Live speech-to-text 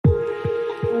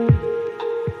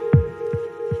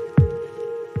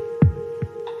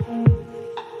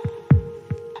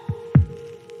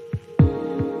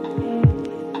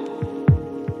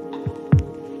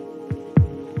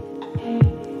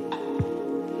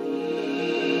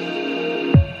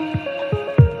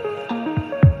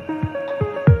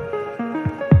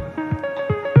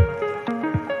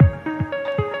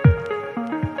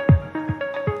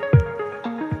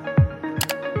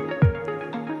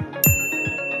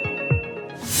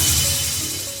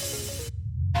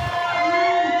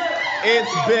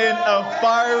It's been a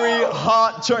fiery,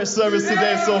 hot church service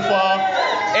today so far.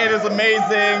 It is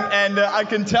amazing, and I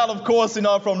can tell, of course,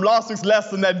 from last week's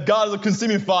lesson that God is a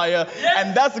consuming fire,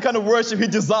 and that's the kind of worship He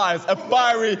desires, a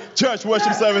fiery church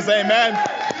worship service, amen.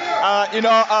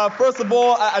 First of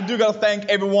all, I do gotta thank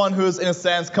everyone who's, in a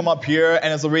sense, come up here and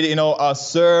has already,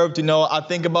 served. I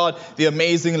think about the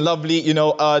amazing, lovely,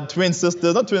 twin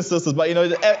sisters, not twin sisters, but,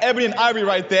 Ebony and Ivy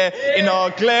right there,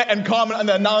 Claire and Carmen on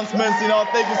the announcements,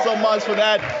 thank you so much for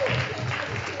that.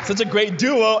 Such a great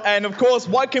duo, and of course,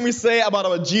 what can we say about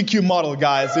our GQ model,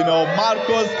 guys?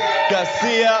 Marcos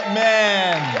Garcia,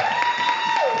 man.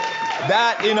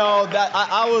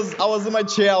 I was in my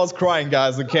chair, I was crying,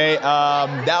 guys, okay?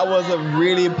 That was a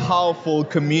really powerful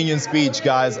communion speech,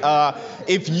 guys.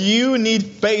 If you need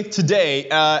faith today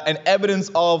and evidence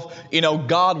of,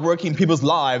 God working in people's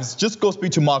lives, just go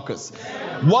speak to Marcus.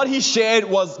 What he shared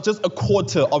was just a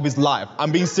quarter of his life.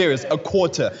 I'm being serious, a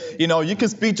quarter. You can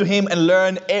speak to him and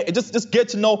learn, just get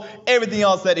to know everything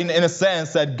else that, in a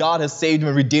sense, that God has saved him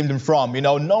and redeemed him from.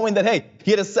 Knowing that, hey,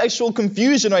 he had a sexual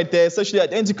confusion right there, sexual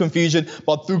identity confusion,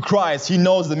 but through Christ, he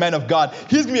knows the man of God.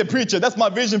 He's going to be a preacher. That's my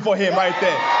vision for him right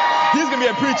there. He's going to be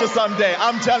a preacher someday,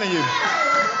 I'm telling you.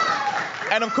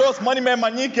 And of course, Moneyman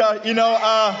Manika,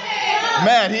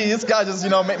 this guy just,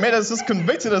 made us, just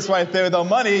convicted us right there with our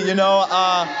money,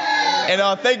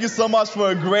 thank you so much for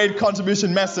a great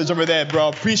contribution message over there, bro.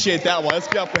 Appreciate that one. Let's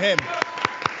give up for him.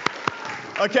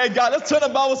 Okay, guys, let's turn the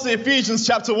Bible to Ephesians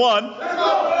chapter 1.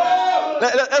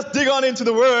 Let's dig on into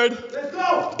the Word. Let's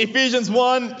go. Ephesians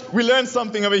 1, we learned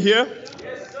something over here.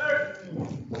 Yes, sir.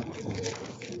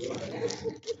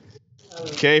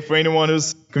 Okay, for anyone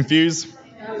who's confused.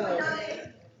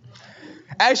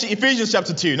 Actually, Ephesians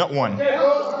chapter 2, not 1.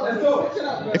 Let's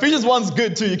go. Ephesians 1's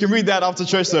good too. You can read that after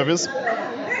church service.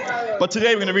 But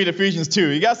today we're going to read Ephesians 2.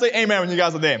 You guys say amen when you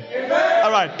guys are there. Amen.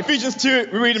 All right, Ephesians 2,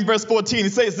 we read in verse 14.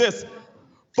 It says this: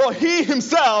 For He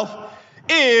Himself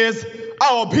is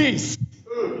our peace,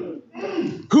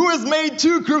 who has made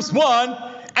two groups one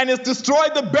and has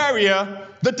destroyed the barrier,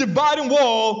 the dividing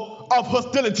wall of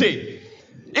hostility.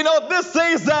 This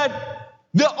says that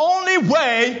the only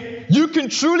way you can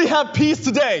truly have peace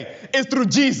today is through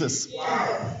Jesus.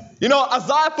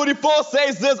 Isaiah 44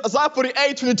 says this, Isaiah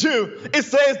 48:22, it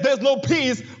says there's no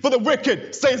peace for the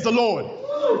wicked, says the Lord.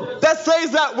 That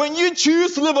says that when you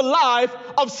choose to live a life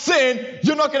of sin,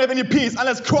 you're not going to have any peace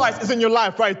unless Christ is in your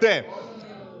life right there.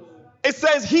 It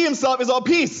says He Himself is our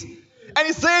peace. And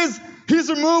He says He's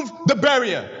removed the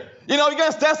barrier. You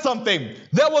guys, that's something.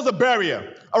 There was a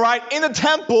barrier. All right. In the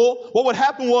temple, what would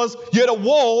happen was you had a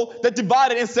wall that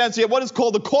divided, in a sense, you had what is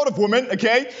called the court of women,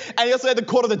 okay? And you also had the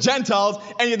court of the Gentiles,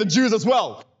 and you had the Jews as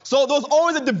well. So there was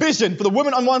always a division for the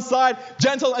women on one side,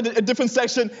 Gentiles in a different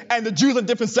section, and the Jews in a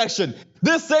different section.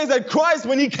 This says that Christ,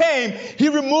 when He came, He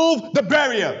removed the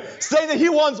barrier, saying that He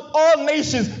wants all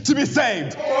nations to be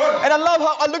saved. And I love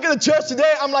how I look at the church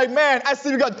today, I'm like, man, I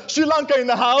see we got Sri Lanka in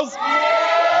the house.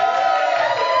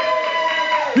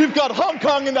 We've got Hong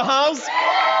Kong in the house.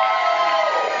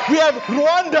 We have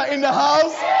Rwanda in the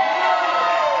house.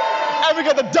 And we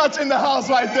got the Dutch in the house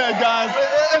right there, guys.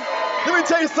 Let me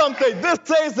tell you something. This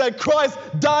says that Christ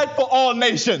died for all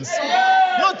nations.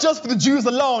 Not just for the Jews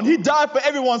alone. He died for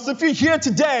everyone. So if you're here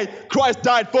today, Christ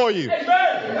died for you.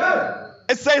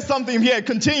 It says something here. It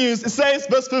continues. It says,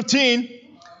 verse 15,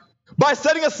 by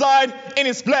setting aside in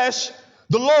His flesh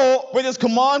the law with its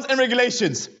commands and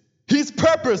regulations, His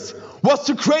purpose was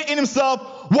to create in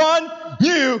Himself one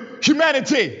new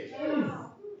humanity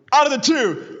out of the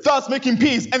two, thus making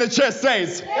peace. And the church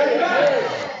says,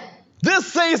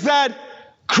 this says that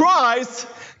Christ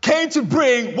came to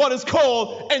bring what is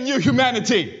called a new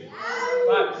humanity.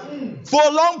 For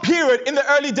a long period in the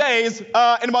early days,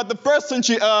 in about the first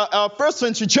century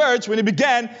church, when it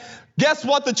began, guess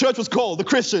what the church was called? The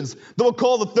Christians. They were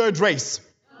called the third race.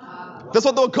 That's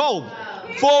what they were called.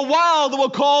 For a while, they were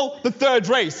called the third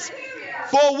race.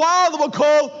 For a while, they were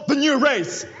called the new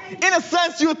race. In a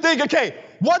sense, you would think, okay,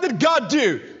 what did God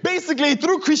do? Basically,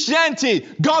 through Christianity,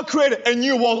 God created a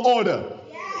new world order.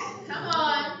 Come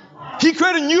on. He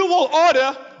created a new world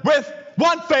order with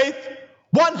one faith,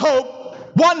 one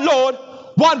hope, one Lord,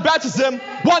 one baptism,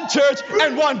 one church,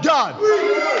 and one God.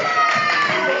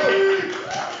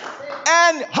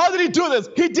 And how did He do this?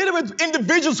 He did it with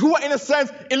individuals who were, in a sense,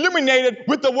 illuminated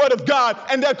with the Word of God,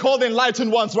 and they're called the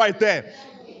enlightened ones right there.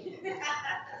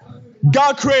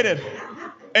 God created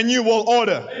a new world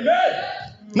order. Amen.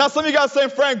 Now, some of you guys saying,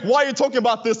 Frank, why are you talking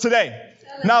about this today?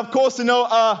 Now, of course,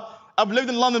 I've lived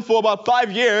in London for about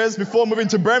 5 years before moving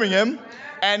to Birmingham.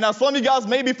 And some of you guys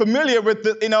may be familiar with,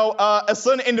 a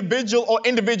certain individual or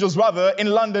individuals rather in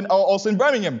London or also in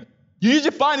Birmingham. You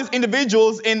usually find these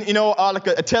individuals in, like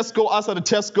a Tesco, outside of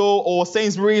Tesco, or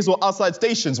Sainsbury's, or outside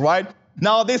stations, right?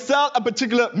 Now, they sell a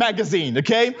particular magazine,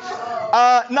 okay?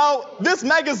 Now, this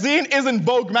magazine isn't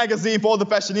Vogue magazine for all the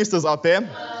fashionistas out there.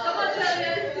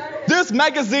 This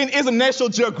magazine isn't National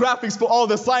Geographic for all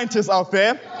the scientists out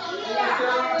there.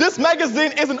 This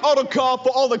magazine isn't Autocar for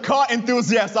all the car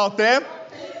enthusiasts out there.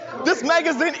 This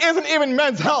magazine isn't even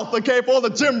Men's Health, okay, for all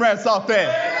the gym rats out there.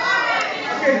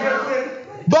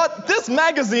 But this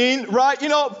magazine, right,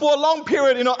 for a long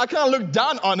period, I kind of looked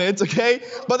down on it, okay?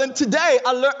 But then today,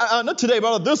 I learned, not today,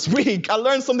 but this week, I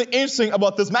learned something interesting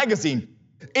about this magazine.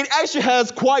 It actually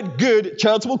has quite good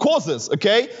charitable causes,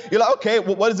 okay? You're like, okay,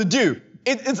 well, what does it do?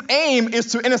 Its aim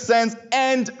is to, in a sense,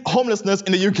 end homelessness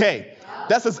in the UK.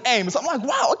 That's its aim. So I'm like,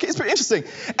 wow, okay, it's pretty interesting.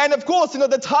 And of course,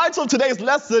 the title of today's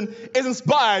lesson is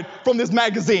inspired from this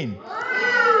magazine.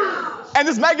 And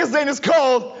this magazine is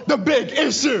called The Big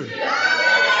Issue.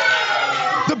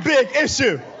 The Big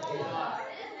Issue.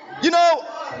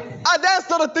 I then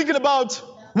started thinking about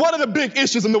what are the big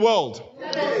issues in the world.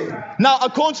 Now,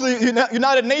 according to the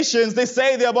United Nations, they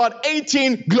say there are about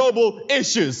 18 global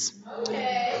issues.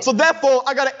 So therefore,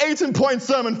 I got an 18-point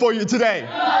sermon for you today.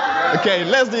 Okay,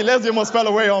 Leslie almost fell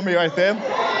away on me right there.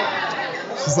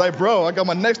 She's like, bro, I got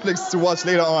my Netflix to watch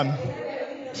later on.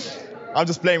 I'm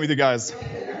just playing with you guys.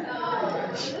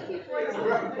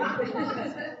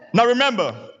 Now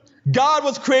remember, God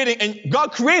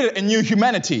created a new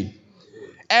humanity.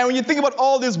 And when you think about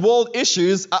all these world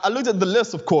issues, I looked at the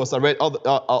list, of course. I read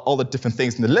all the different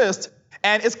things in the list.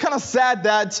 And it's kind of sad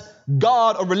that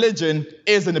God or religion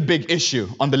isn't a big issue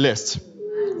on the list.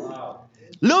 Wow.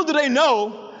 Little do they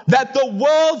know that the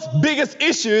world's biggest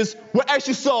issues were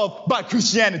actually solved by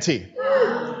Christianity.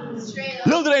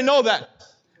 Little do they know that.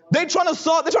 They're trying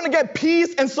to get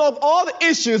peace and solve all the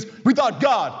issues without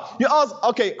God. You ask,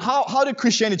 okay, how did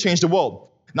Christianity change the world?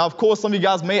 Now, of course, some of you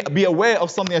guys may be aware of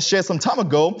something I shared some time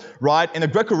ago, right? In the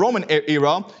Greco-Roman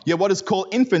era, you have what is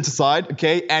called infanticide,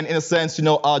 okay? And in a sense,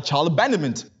 child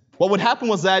abandonment. What would happen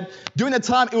was that during that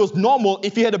time, it was normal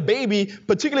if you had a baby,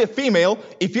 particularly a female,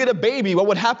 if you had a baby, what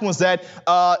would happen was that,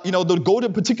 they'd go to a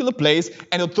particular place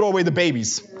and they'd throw away the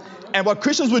babies. And what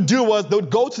Christians would do was they would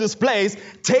go to this place,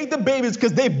 take the babies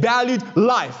because they valued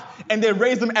life, and they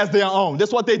raised them as their own.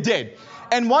 That's what they did.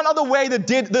 And one other way they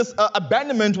did this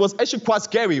abandonment was actually quite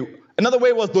scary. Another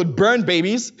way was they would burn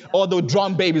babies or they would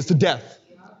drown babies to death.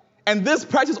 And this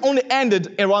practice only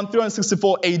ended around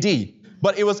 364 AD.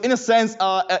 But it was, in a sense,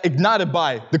 ignited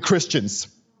by the Christians.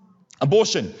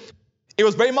 Abortion. It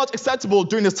was very much acceptable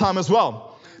during this time as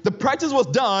well. The practice was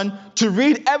done to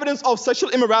read evidence of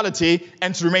sexual immorality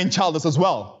and to remain childless as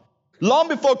well. Long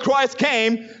before Christ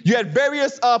came, you had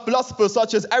various philosophers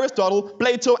such as Aristotle,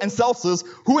 Plato, and Celsus,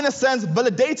 who in a sense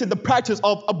validated the practice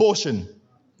of abortion.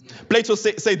 Plato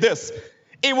said this: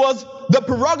 it was the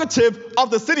prerogative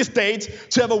of the city-state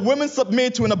to have a woman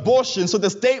submit to an abortion so the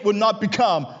state would not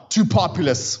become too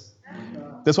populous.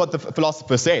 That's what the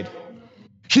philosopher said.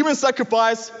 Human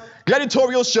sacrifice,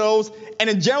 gladiatorial shows, and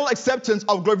a general acceptance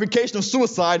of glorification of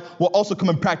suicide were also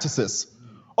common practices.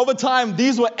 Over time,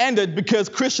 these were ended because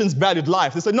Christians valued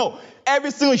life. They said, no, every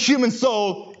single human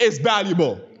soul is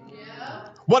valuable. Yeah.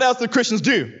 What else did Christians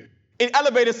do? It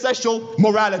elevated sexual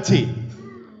morality.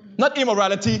 Not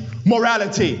immorality,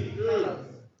 morality. Yeah.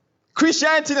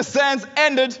 Christianity, in a sense,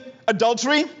 ended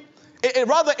adultery.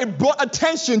 It brought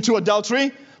attention to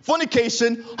adultery,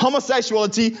 fornication,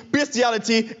 homosexuality,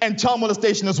 bestiality, and child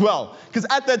molestation as well. Because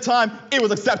at that time, it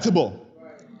was acceptable.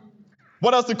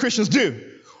 What else did Christians do?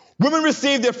 Women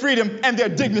received their freedom and their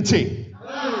dignity.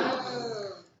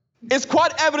 It's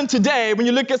quite evident today when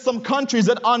you look at some countries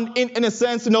that are, in a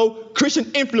sense,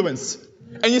 Christian influence.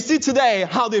 And you see today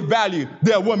how they value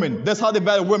their women. That's how they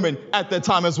value women at that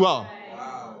time as well.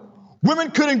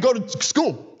 Women couldn't go to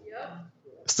school.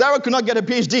 Sarah could not get a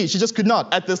PhD. She just could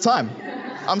not at this time.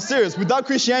 I'm serious. Without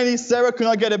Christianity, Sarah could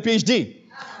not get a PhD.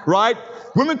 Right?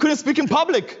 Women couldn't speak in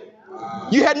public.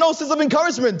 You had no sense of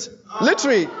encouragement.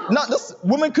 Literally.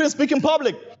 Women couldn't speak in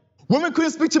public. Women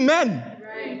couldn't speak to men.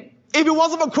 Right. If it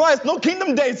wasn't for Christ, no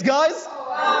kingdom dates, guys.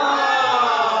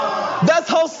 That's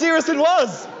how serious it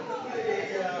was.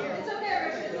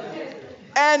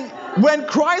 And when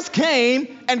Christ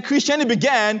came and Christianity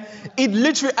began, it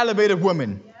literally elevated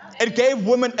women. It gave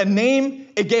women a name,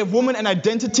 it gave women an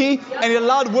identity, and it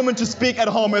allowed women to speak at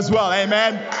home as well.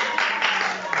 Amen.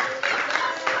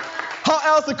 How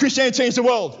else did Christianity change the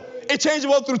world? It changed the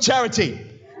world through charity,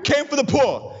 came for the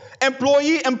poor,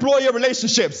 employee-employer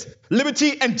relationships,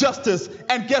 liberty and justice,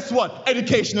 and guess what?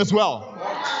 Education as well.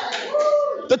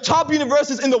 The top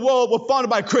universities in the world were founded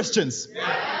by Christians.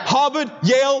 Harvard,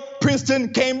 Yale,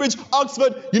 Princeton, Cambridge,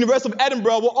 Oxford, University of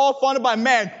Edinburgh were all founded by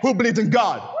men who believed in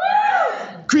God.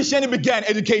 Christianity began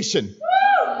education.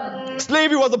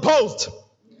 Slavery was opposed.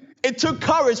 It took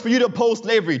courage for you to oppose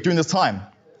slavery during this time.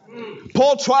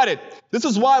 Paul tried it. This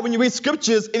is why when you read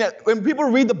scriptures, when people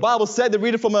read the Bible, they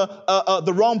read it from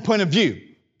the wrong point of view.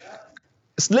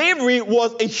 Slavery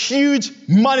was a huge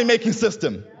money-making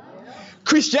system.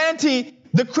 Christianity,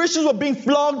 the Christians were being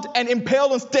flogged and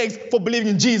impaled on stakes for believing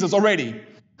in Jesus already.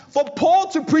 For Paul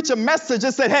to preach a message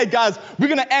that said, hey guys, we're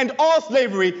going to end all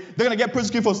slavery, they're going to get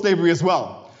persecuted for slavery as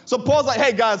well. So Paul's like,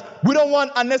 hey guys, we don't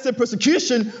want unnecessary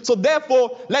persecution, so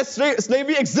therefore let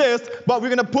slavery exist, but we're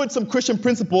going to put some Christian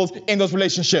principles in those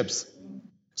relationships.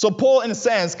 So Paul, in a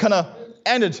sense, kind of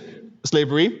ended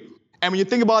slavery. And when you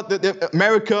think about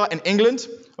America and England,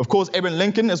 of course, Abraham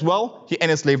Lincoln as well, he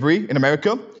ended slavery in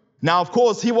America. Now, of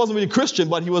course, he wasn't really Christian,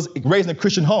 but he was raised in a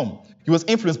Christian home. He was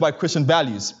influenced by Christian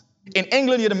values. In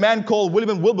England, you had a man called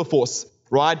William Wilberforce,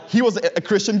 right? He was a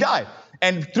Christian guy.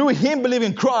 And through him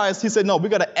believing in Christ, he said, no, we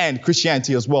got to end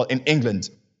Christianity as well in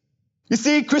England. You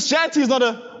see, Christianity is not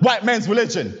a white man's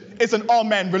religion. It's an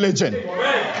all-man religion.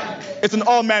 It's an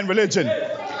all-man religion.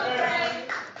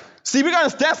 See, we got to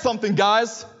understand something,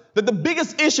 guys, that the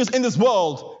biggest issues in this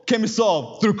world can be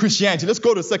solved through Christianity. Let's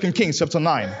go to 2 Kings chapter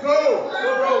 9.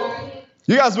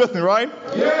 You guys with me, right?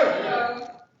 Yeah.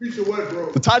 Preach your word,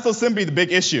 bro. The title is simply The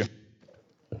Big Issue.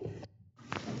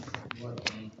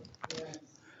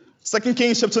 2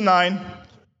 Kings chapter 9.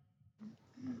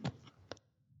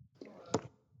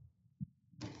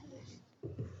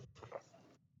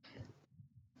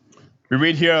 We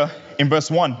read here in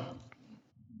verse 1.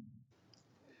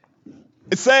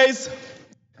 It says,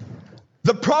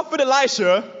 the prophet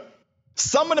Elisha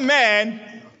summoned a man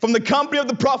from the company of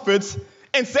the prophets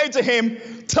and said to him,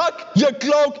 tuck your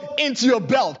cloak into your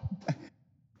belt.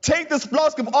 Take this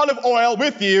flask of olive oil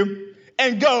with you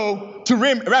and go to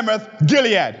Ramoth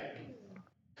Gilead.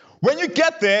 When you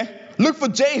get there, look for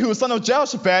Jehu, son of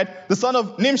Jehoshaphat, the son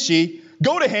of Nimshi.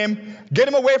 Go to him, get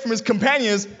him away from his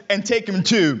companions, and take him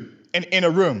to an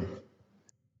inner room.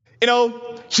 You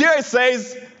know, here it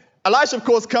says, Elisha, of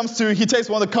course, he takes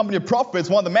one of the company of prophets,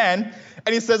 one of the men,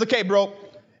 and he says, okay, bro,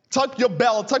 tuck your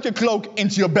cloak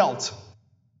into your belt.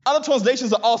 Other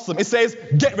translations are awesome. It says,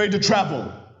 get ready to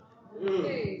travel.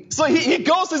 So he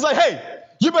goes, he's like, hey,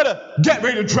 you better get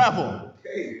ready to travel.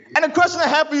 And the question I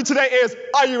have for you today is,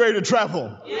 are you ready to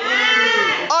travel?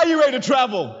 Yeah. Are you ready to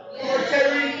travel?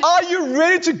 Yeah. Are you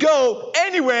ready to go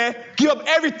anywhere, give up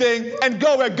everything, and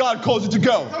go where God calls you to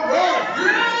go?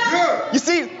 Yeah. You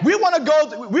see, we want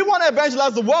to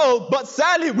evangelize the world, but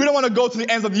sadly, we don't want to go to the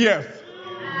ends of the earth,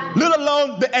 let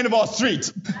alone the end of our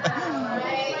street.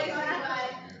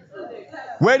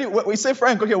 We say,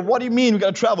 Frank, okay, what do you mean we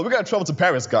got to travel? We got to travel to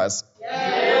Paris, guys.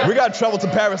 Yeah. We got to travel to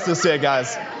Paris this year,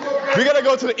 guys. We got to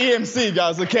go to the EMC,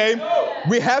 guys, okay?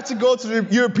 We have to go to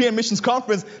the European Missions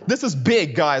Conference. This is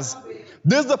big, guys.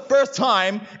 This is the first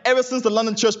time ever since the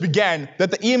London Church began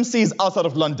that the EMC is outside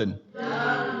of London.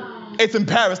 It's in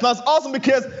Paris. Now, it's awesome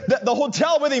because the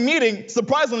hotel where they're meeting,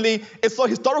 surprisingly, is so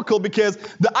historical because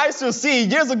the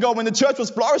ICRC, years ago when the church was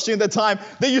flourishing at that time,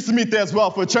 they used to meet there as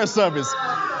well for a church service.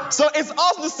 So it's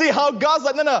awesome to see how God's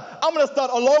like, no, I'm going to start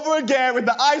all over again with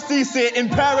the ICC in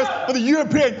Paris for the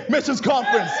European Missions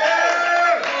Conference.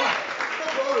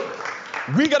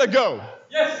 We got to go.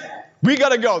 Yes. We got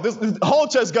to go. This whole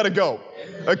church got to go.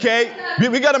 Okay?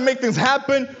 We got to make things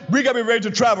happen. We got to be ready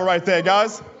to travel right there,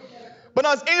 guys. But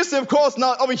now it's interesting, of course,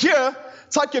 now over here,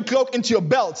 tuck your cloak into your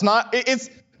belt. Now, it's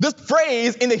this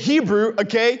phrase in the Hebrew,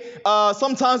 okay,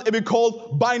 sometimes it be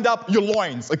called bind up your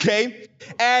loins, okay?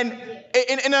 And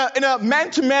in a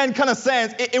man-to-man kind of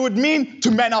sense, it would mean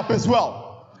to man up as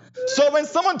well. So when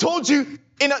someone told you,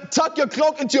 tuck your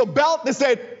cloak into your belt, they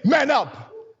said, man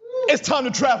up. It's time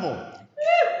to travel.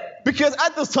 Because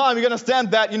at this time, you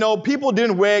understand that, people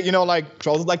didn't wear, like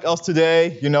trousers like us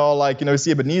today. You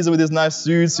see Ebenezer with his nice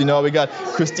suits. We got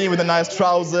Christine with the nice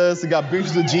trousers. We got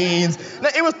breeches with jeans. Now,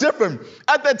 it was different.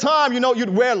 At that time, you'd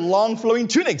wear long flowing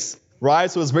tunics, right?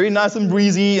 So it was very nice and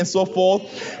breezy and so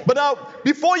forth. But now,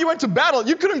 before you went to battle,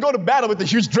 you couldn't go to battle with a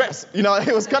huge dress.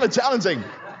 It was kind of challenging.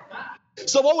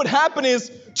 So what would happen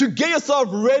is, to get yourself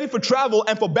ready for travel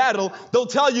and for battle, they'll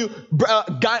tell you,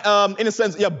 in a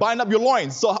sense, bind up your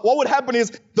loins. So what would happen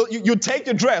is, you take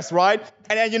your dress, right?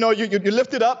 And then, you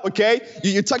lift it up, okay?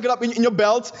 You tuck it up in your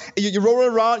belt, and you roll it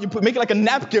around, make it like a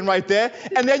napkin right there,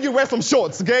 and then you wear some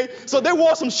shorts, okay? So they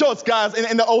wore some shorts, guys,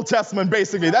 in the Old Testament,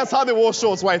 basically. That's how they wore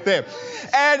shorts right there.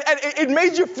 And it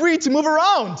made you free to move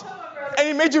around. And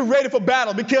he made you ready for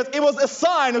battle because it was a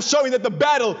sign of showing that the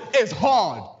battle is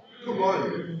hard. Come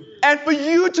on. And for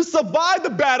you to survive the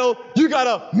battle, you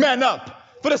gotta man up.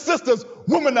 For the sisters,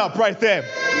 woman up right there.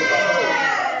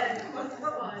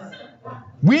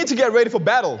 We need to get ready for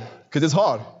battle because it's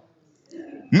hard.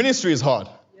 Ministry is hard.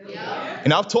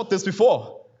 And I've taught this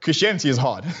before. Christianity is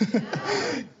hard.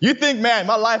 You think, man,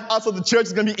 my life outside the church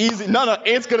is going to be easy. No,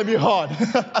 it's going to be hard.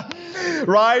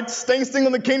 Right? Staying single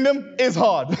in the kingdom is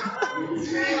hard.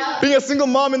 Being a single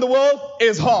mom in the world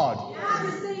is hard.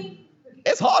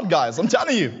 It's hard, guys. I'm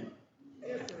telling you.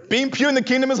 Being pure in the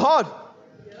kingdom is hard.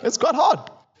 It's quite hard.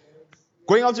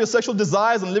 Going after your sexual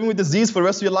desires and living with disease for the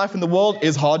rest of your life in the world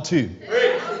is hard too.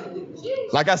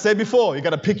 Like I said before, you got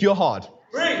to pick your heart.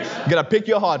 You got to pick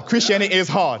your heart. Christianity is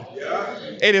hard.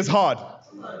 It is hard.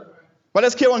 But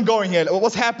let's keep on going here.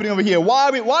 What's happening over here? Why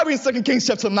are we in 2 Kings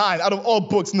chapter 9 out of all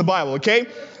books in the Bible, okay?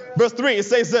 Verse 3, it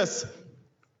says this.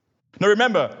 Now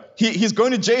remember, he's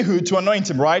going to Jehu to anoint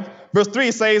him, right? Verse 3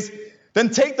 it says, then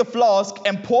take the flask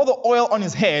and pour the oil on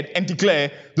his head and declare,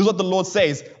 this is what the Lord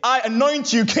says, I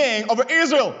anoint you king over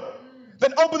Israel.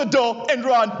 Then open the door and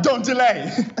run, don't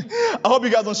delay. I hope you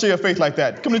guys don't share your faith like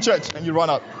that. Come to church and you run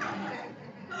out.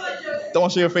 Don't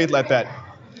share your faith like that.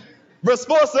 Verse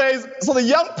 4 says, so the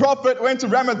young prophet went to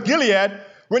Ramoth Gilead.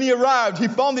 When he arrived, he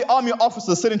found the army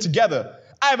officers sitting together.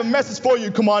 I have a message for you,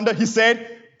 commander, he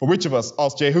said. For which of us?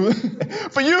 Asked Jehu.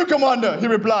 For you, commander, he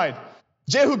replied.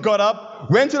 Jehu got up,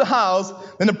 went to the house.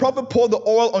 Then the prophet poured the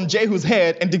oil on Jehu's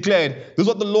head and declared, this is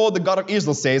what the Lord, the God of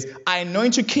Israel, says. I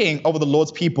anoint you king over the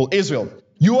Lord's people, Israel.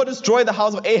 You will destroy the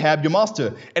house of Ahab, your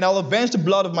master, and I'll avenge the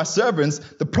blood of my servants,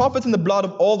 the prophets, and the blood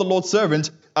of all the Lord's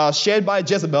servants shed by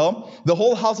Jezebel. The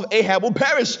whole house of Ahab will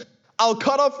perish. I'll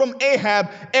cut off from Ahab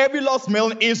every lost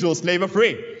male in Israel, slave or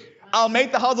free. I'll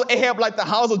make the house of Ahab like the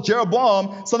house of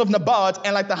Jeroboam, son of Nebat,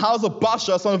 and like the house of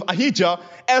Baasha, son of Ahijah.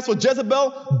 As for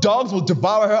Jezebel, dogs will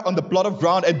devour her on the plot of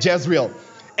ground at Jezreel,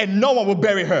 and no one will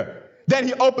bury her. Then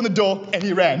he opened the door and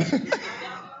he ran.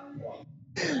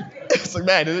 It's like,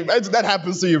 man, imagine that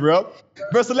happens to you, bro.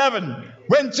 Verse 11.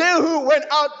 When Jehu went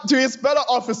out to his fellow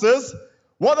officers,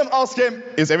 one of them asked him,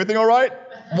 is everything all right?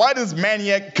 Why does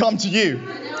maniac come to you?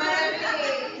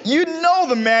 You know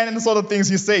the man and the sort of things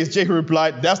he says. Jehu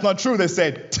replied, that's not true. They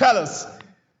said, tell us.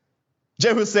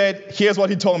 Jehu said, here's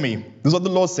what he told me. This is what the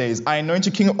Lord says. I anoint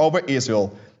you king over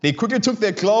Israel. They quickly took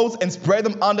their clothes and spread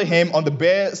them under him on the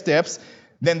bare steps.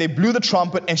 Then they blew the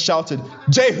trumpet and shouted,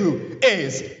 Jehu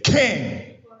is king.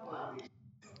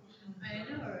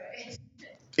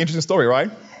 Interesting story,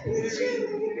 right?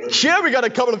 Here we got a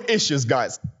couple of issues,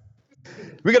 guys.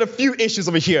 We got a few issues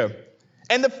over here.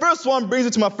 And the first one brings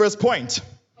me to my first point.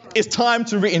 It's time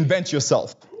to reinvent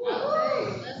yourself.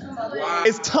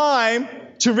 It's time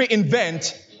to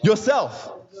reinvent yourself.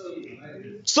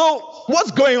 So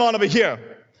what's going on over here?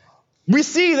 We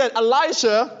see that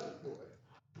Elisha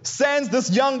sends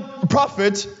this young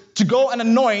prophet to go and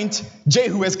anoint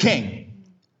Jehu as king.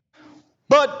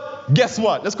 But guess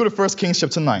what? Let's go to 1 Kings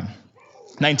chapter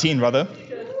 19 rather.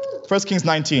 1 Kings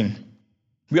 19.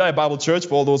 We are a Bible church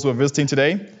for all those who are visiting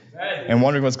today and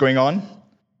wondering what's going on.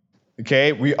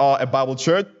 Okay, we are a Bible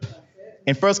church.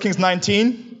 In 1 Kings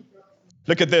 19,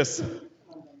 look at this.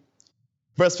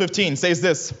 Verse 15 says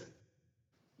this.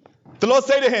 The Lord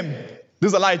said to him, this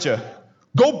is Elijah,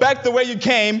 go back the way you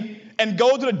came and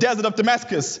go to the desert of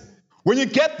Damascus. When you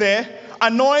get there,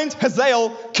 anoint Hazael,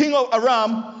 king of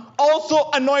Aram. Also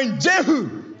anoint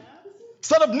Jehu,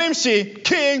 son of Nimshi,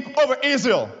 king over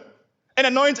Israel. And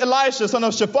anoint Elisha, son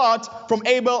of Shaphat, from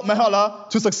Abel Meholah,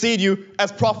 to succeed you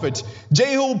as prophet.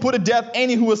 Jehu will put to death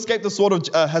any who escaped the sword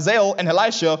of Hazael, and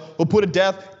Elisha will put to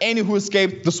death any who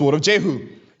escaped the sword of Jehu.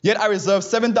 Yet I reserve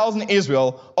 7,000 in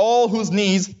Israel, all whose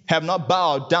knees have not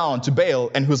bowed down to Baal,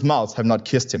 and whose mouths have not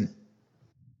kissed him.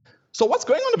 So what's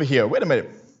going on over here? Wait a minute.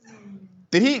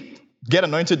 Did he get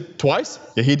anointed twice?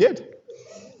 Yeah, he did.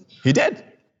 He did.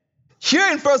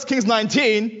 Here in 1 Kings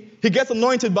 19, he gets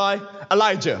anointed by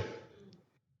Elijah.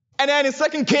 And then in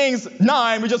 2 Kings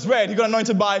 9, we just read, he got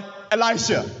anointed by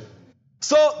Elisha.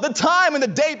 So the time and the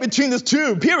date between these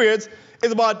two periods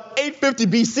is about 850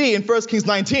 BC in 1 Kings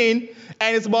 19,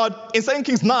 and it's about, in 2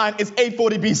 Kings 9, it's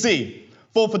 840 BC.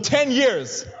 For 10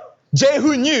 years,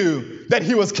 Jehu knew that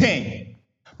he was king.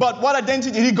 But what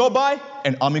identity did he go by?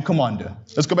 An army commander.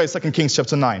 Let's go back to 2 Kings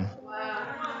chapter 9.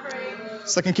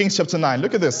 2 Kings chapter 9.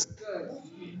 Look at this.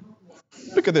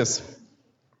 Look at this.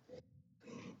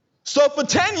 So for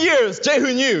 10 years,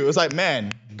 Jehu knew. It was like,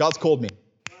 man, God's called me.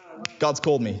 God's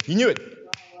called me. He knew it.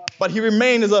 But he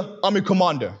remained as an army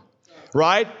commander.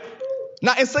 Right?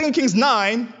 Now in 2 Kings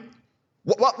 9,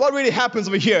 what really happens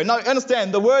over here? Now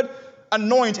understand, the word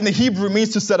anoint in the Hebrew means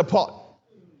to set apart.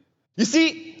 You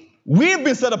see, we've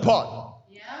been set apart.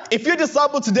 If you're a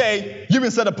disciple today, you've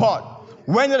been set apart.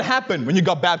 When did it happen? When you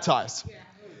got baptized.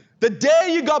 The day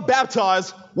you got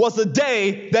baptized was the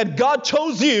day that God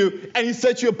chose you and He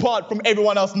set you apart from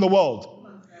everyone else in the world.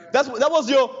 That was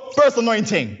your first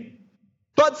anointing.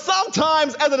 But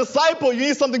sometimes as a disciple, you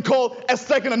need something called a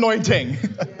second anointing.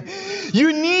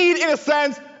 You need, in a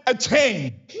sense, a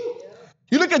change.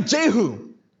 You look at Jehu.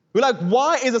 You're like,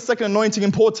 why is a second anointing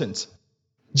important?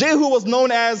 Jehu was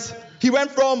known as, he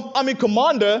went from army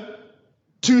commander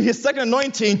to his second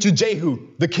anointing to Jehu,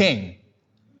 the king.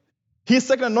 His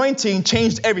second anointing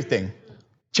changed everything.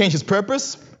 Changed his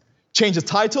purpose, changed his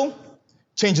title,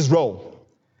 changed his role.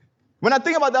 When I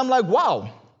think about that, I'm like, wow,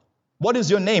 what is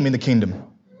your name in the kingdom?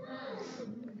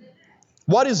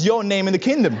 What is your name in the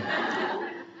kingdom?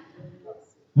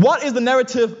 What is the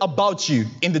narrative about you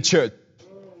in the church?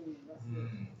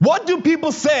 What do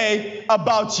people say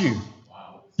about you?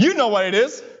 You know what it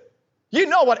is. You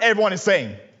know what everyone is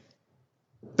saying.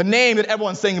 The name that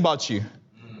everyone's saying about you.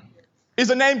 Is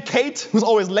the name Kate, who's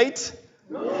always late?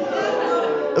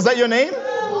 Is that your name?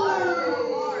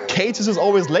 Kate, who's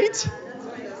always late?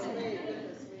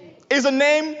 Is the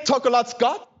name Tokolat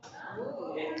Scott?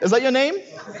 Is that your name?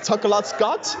 Tokolat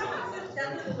Scott?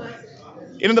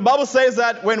 You know, the Bible says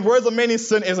that when words are many,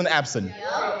 sin isn't absent.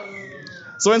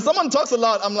 So when someone talks a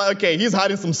lot, I'm like, okay, he's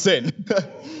hiding some sin.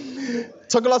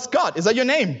 Tokolat Scott, is that your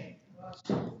name?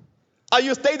 Are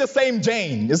you Stay the Same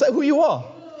Jane? Is that who you are?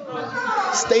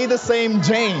 Stay the Same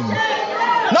Jane.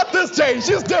 Not this Jane,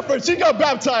 she's different. She got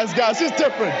baptized, guys, she's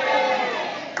different.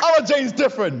 Our Jane's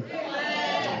different.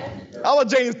 Our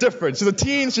Jane is different. She's a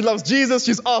teen, she loves Jesus,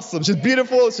 she's awesome, she's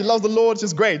beautiful, she loves the Lord,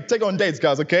 she's great. Take her on dates,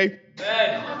 guys, okay?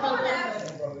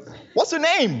 What's your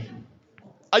name?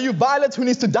 Are you Violet who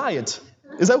needs to diet?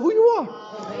 Is that who you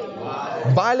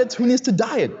are? Violet who needs to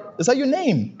diet. Is that your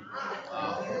name?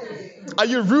 Are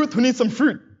you Ruth who needs some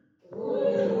fruit?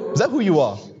 Is that who you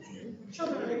are?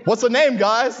 What's the name,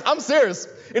 guys? I'm serious.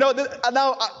 You know,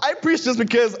 now I preach this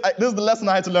because this is the lesson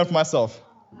I had to learn for myself.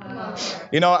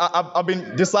 You know, I've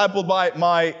been discipled by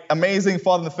my amazing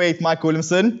father in the faith, Mike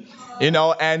Williamson. You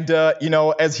know, and,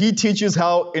 as he teaches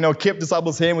how, Kip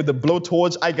disciples him with the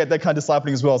blowtorch, I get that kind of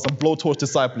discipling as well, some blowtorch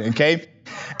discipling, okay?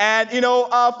 And,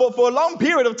 for a long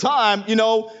period of time,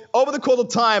 over the course of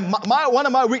time, one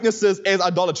of my weaknesses is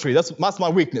idolatry. That's my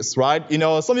weakness, right?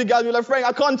 Some of you guys will be like, Frank,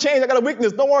 I can't change, I got a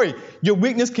weakness. Don't worry. Your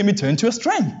weakness can be turned to a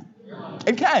strength.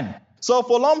 It can. So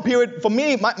for a long period, for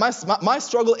me, my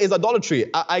struggle is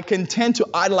idolatry. I can tend to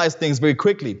idolize things very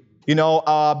quickly,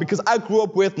 because I grew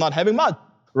up with not having much.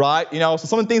 Right? So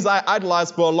some of the things I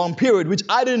idolized for a long period, which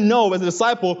I didn't know as a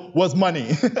disciple, was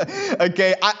money.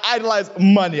 Okay? I idolized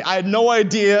money. I had no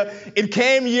idea. It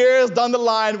came years down the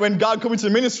line when God called me to the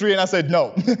ministry and I said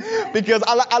no. Because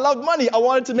I loved money. I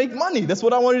wanted to make money. That's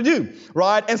what I wanted to do.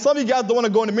 Right? And some of you guys don't want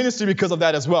to go into ministry because of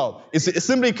that as well. It's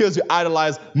simply because you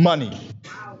idolize money.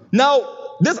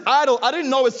 Now, this idol, I didn't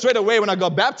know it straight away when I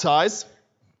got baptized.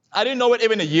 I didn't know it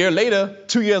even a year later,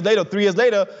 2 years later, 3 years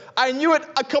later. I knew it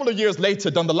a couple of years later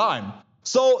down the line.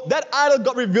 So that idol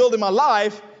got revealed in my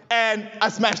life, and I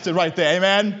smashed it right there,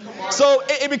 amen? So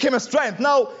it became a strength.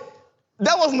 Now,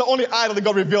 that wasn't the only idol that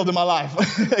got revealed in my life,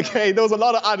 okay? There was a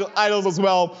lot of idols as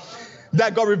well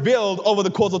that got revealed over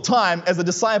the course of time as a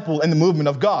disciple in the movement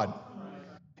of God.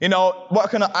 What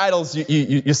kind of idols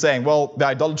you're saying? Well, the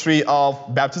idolatry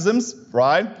of baptisms,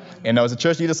 right? As a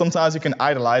church leader, sometimes you can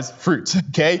idolize fruit,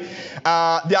 okay?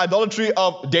 The idolatry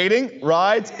of dating,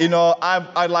 right? I've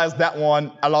idolized that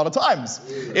one a lot of times.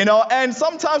 And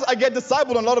sometimes I get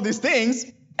discipled on a lot of these things,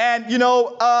 and,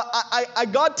 I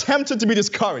got tempted to be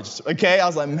discouraged, okay? I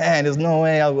was like, man, there's no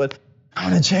way I want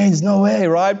to change, no way,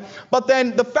 right? But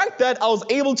then the fact that I was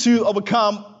able to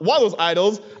overcome one of those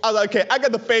idols, I was like, okay, I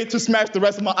got the faith to smash the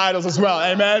rest of my idols as well,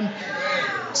 amen?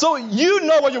 So you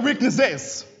know what your weakness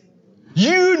is.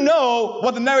 You know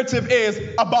what the narrative is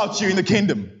about you in the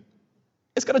kingdom.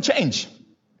 It's going to change.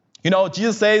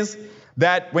 Jesus says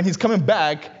that when he's coming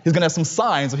back, he's going to have some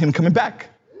signs of him coming back,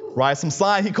 right? Some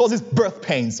signs, he calls it birth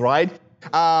pains, right?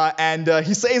 And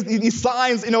he says these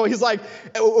signs, he's like,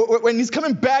 when he's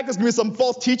coming back, there's going to be some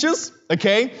false teachers,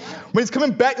 okay? When he's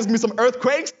coming back, there's going to be some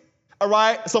earthquakes, all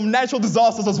right? Some natural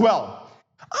disasters as well.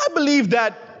 I believe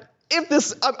that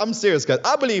I'm serious, guys.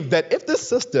 I believe that if this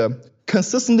sister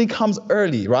consistently comes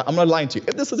early, right? I'm not lying to you.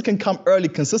 If this sister can come early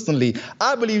consistently,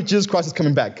 I believe Jesus Christ is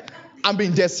coming back. I'm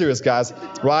being dead serious, guys,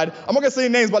 right? I'm not going to say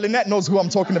any names, but Lynette knows who I'm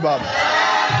talking about.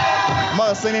 I'm not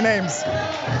going to say any names.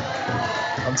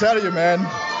 I'm telling you, man.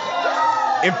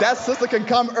 If that sister can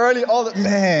come early,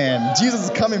 man, Jesus is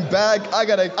coming back. I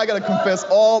gotta confess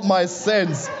all my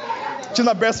sins. She's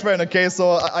my best friend, okay?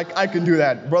 So I can do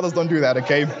that. Brothers don't do that,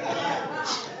 okay?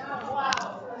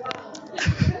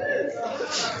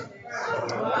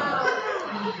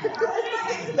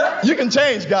 You can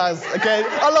change, guys, okay?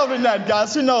 I love Lynette,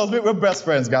 guys. She knows we're best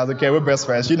friends, guys, okay? We're best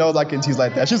friends. She knows I can tease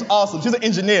like that. She's awesome. She's an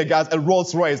engineer, guys, at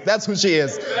Rolls-Royce. That's who she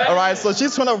is, all right? So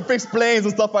she's trying to fix planes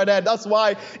and stuff like that. That's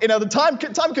why, the time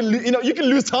can, you can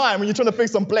lose time when you're trying to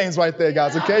fix some planes right there,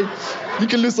 guys, okay? You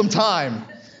can lose some time,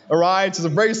 all right? She's a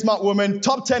very smart woman.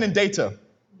 Top 10 in data.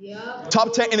 Yep.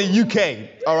 Top 10 in the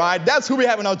UK, all right? That's who we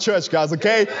have in our church, guys,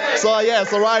 okay? So,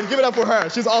 yes, all right? Give it up for her.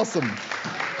 She's awesome.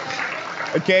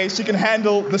 Okay, she can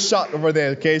handle the shot over there,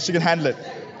 okay? She can handle it.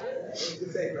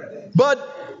 But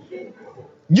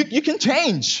you can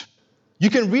change. You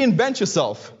can reinvent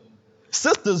yourself.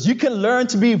 Sisters, you can learn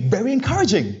to be very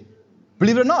encouraging.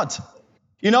 Believe it or not.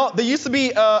 There used to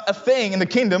be a thing in the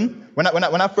kingdom when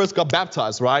I first got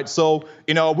baptized, right? So,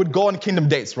 we'd go on kingdom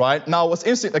dates, right? Now, what's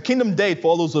interesting, a kingdom date, for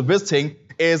all those who are visiting,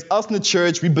 is us in the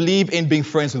church, we believe in being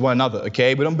friends with one another,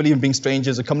 okay? We don't believe in being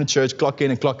strangers who come to church, clock in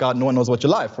and clock out, no one knows about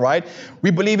your life, right? We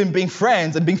believe in being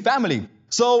friends and being family.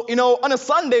 So, on a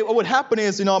Sunday, what would happen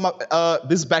is,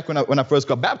 this is back when I first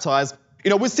got baptized,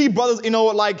 we see brothers,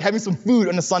 like having some food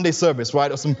on the Sunday service,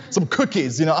 right? Or some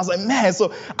cookies, I was like, man,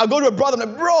 so I go to a brother, I'm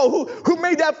like, bro, who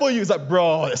made that for you? He's like,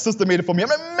 bro, a sister made it for me. I'm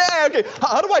like, man, okay,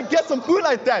 how do I get some food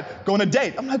like that? Go on a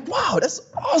date. I'm like, wow, that's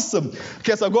awesome.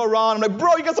 Okay, so I go around, I'm like,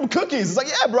 bro, you got some cookies? He's like,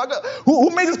 yeah, bro,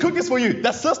 who made these cookies for you?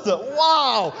 That sister.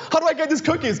 Wow, how do I get these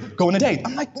cookies? Go on a date.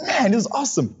 I'm like, man, this is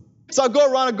awesome. So I go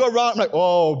around, I'm like,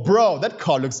 oh, bro, that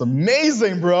car looks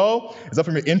amazing, bro. Is that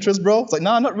from your interest, bro? It's like,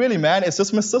 no, not really, man. It's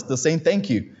just my sister saying thank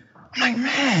you. I'm like,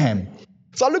 man.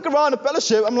 So I look around the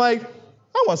fellowship, I'm like,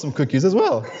 I want some cookies as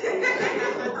well.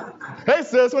 Hey,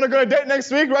 sis, want to go on a date next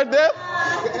week right there?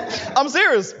 I'm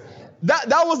serious.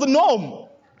 That was the norm.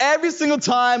 Every single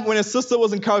time when a sister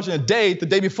was encouraging a date the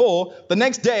day before, the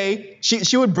next day,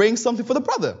 she would bring something for the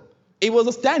brother. It was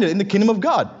a standard in the kingdom of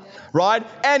God. Right?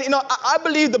 And, I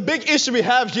believe the big issue we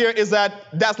have here is that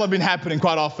that's not been happening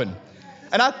quite often.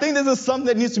 And I think this is something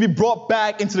that needs to be brought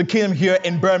back into the kingdom here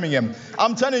in Birmingham.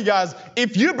 I'm telling you guys,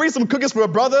 if you bring some cookies for a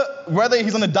brother, whether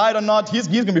he's on a diet or not, he's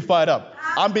going to be fired up.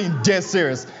 I'm being dead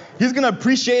serious. He's going to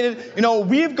appreciate it.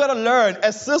 We've got to learn.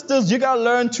 As sisters, you got to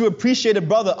learn to appreciate a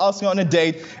brother asking on a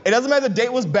date. It doesn't matter if the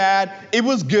date was bad. It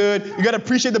was good. You got to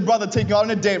appreciate the brother taking you out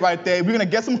on a date right there. We're going to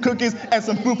get some cookies and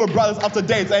some food for brothers after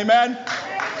dates. Amen?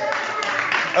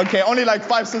 Okay, only like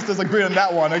 5 sisters agree on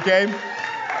that one, okay?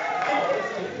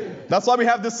 That's why we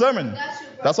have this sermon.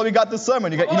 That's why we got this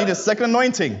sermon. You need a second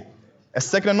anointing. A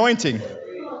second anointing.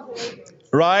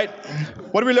 Right?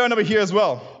 What do we learn over here as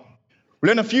well? We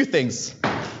learn a few things.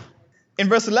 In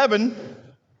verse 11,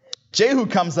 Jehu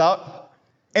comes out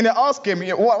and they ask him,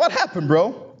 what happened,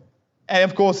 bro? And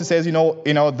of course he says,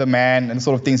 the man and the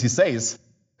sort of things he says.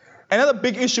 Another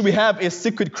big issue we have is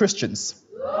secret Christians.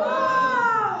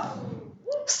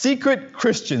 Secret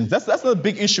Christians. That's another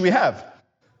big issue we have.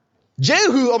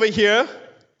 Jehu over here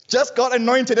just got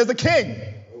anointed as a king.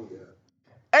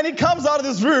 And he comes out of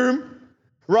this room,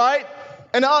 right?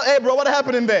 And hey, bro, what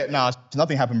happened in there? Nah,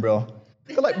 nothing happened, bro.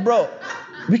 They're like, bro,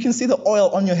 we can see the oil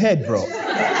on your head, bro.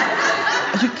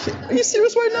 Are you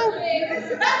serious right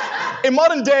now? In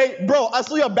modern day, bro, I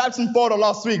saw your baptism photo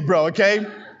last week, bro, okay?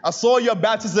 I saw your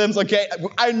baptisms, okay?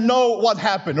 I know what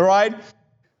happened, all right?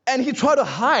 And he tried to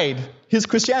hide his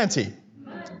Christianity.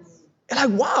 And like,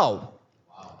 wow.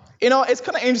 It's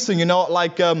kind of interesting,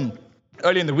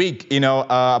 early in the week,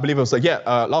 I believe it was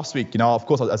last week, of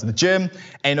course, I was at the gym.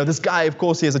 And, this guy, of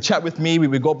course, he has a chat with me.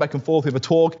 We go back and forth, we have a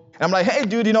talk. And I'm like, hey,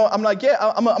 dude, I'm like,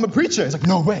 yeah, I'm a preacher. He's like,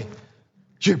 no way.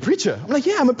 You're a preacher? I'm like,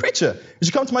 yeah, I'm a preacher. You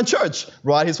should come to my church,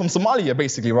 right? He's from Somalia,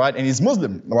 basically, right? And he's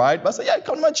Muslim, right? But I said, yeah,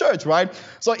 come to my church, right?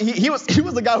 So he was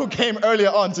the guy who came earlier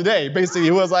on today, basically.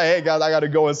 He was like, hey, guys, I got to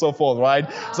go and so forth, right?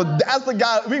 So that's the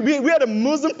guy. We had a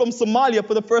Muslim from Somalia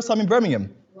for the first time in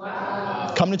Birmingham.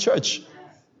 Wow. Come to church.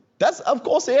 That's, of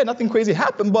course, nothing crazy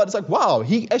happened, but it's like, wow,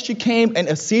 he actually came and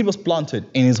a seed was planted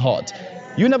in his heart.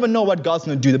 You never know what God's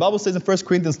going to do. The Bible says in 1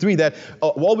 Corinthians 3 that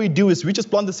what we do is we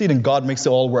just plant the seed and God makes it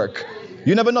all work.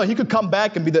 You never know. He could come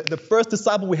back and be the first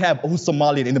disciple we have who's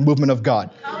Somalian in the movement of God.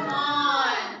 Come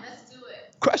on. Let's do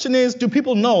it. Question is, do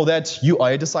people know that you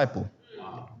are a disciple?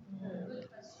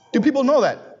 Do people know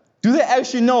that? Do they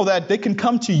actually know that they can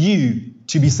come to you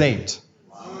to be saved?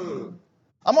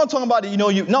 I'm not talking about,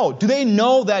 no. Do they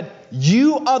know that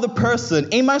you are the person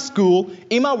in my school,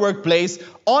 in my workplace,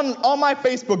 on my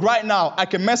Facebook right now, I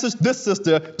can message this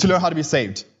sister to learn how to be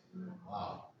saved?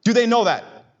 Wow. Do they know that?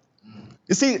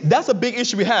 You see, that's a big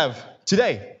issue we have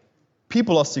today.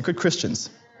 People are secret Christians.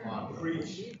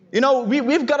 You know,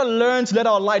 we've got to learn to let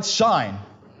our light shine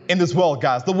in this world,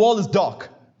 guys. The world is dark.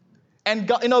 And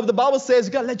God, you know, the Bible says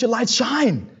you got to let your light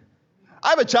shine. I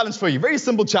have a challenge for you, very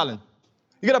simple challenge.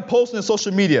 You got to post on your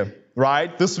social media,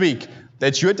 right, this week,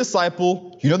 that you're a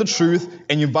disciple, you know the truth,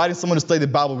 and you're inviting someone to study the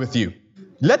Bible with you.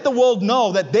 Let the world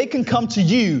know that they can come to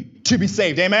you to be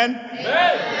saved. Amen?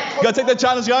 Amen. You got to take that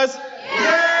challenge, guys?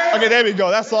 Yeah. Okay, there we go.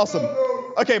 That's awesome.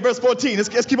 Okay, verse 14.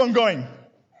 Let's keep on going.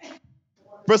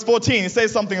 Verse 14, it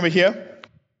says something over here.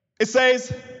 It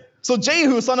says, so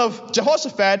Jehu, son of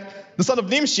Jehoshaphat, the son of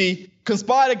Nimshi,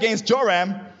 conspired against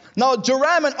Joram. Now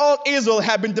Joram and all Israel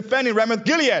had been defending Ramoth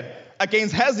Gilead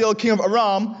against Hazael, king of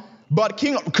Aram. But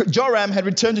King Joram had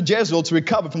returned to Jezreel to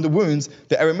recover from the wounds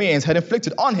the Arameans had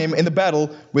inflicted on him in the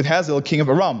battle with Hazael, king of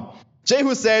Aram.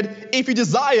 Jehu said, if you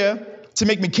desire to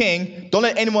make me king, don't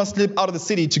let anyone slip out of the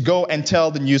city to go and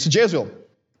tell the news to Jezreel.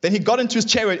 Then he got into his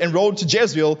chariot and rode to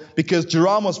Jezreel because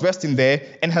Joram was resting there,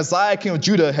 and Hazael, king of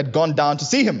Judah, had gone down to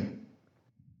see him.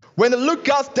 When the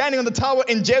lookout standing on the tower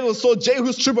in Jezreel saw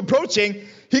Jehu's troop approaching,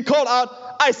 he called out,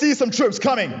 I see some troops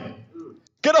coming.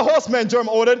 Get a horseman, Joram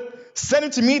ordered. Send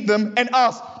him to meet them and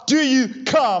ask, do you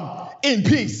come in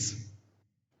peace?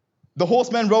 The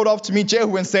horseman rode off to meet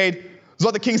Jehu and said, this is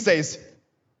what the king says.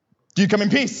 Do you come in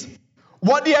peace?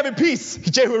 What do you have in peace?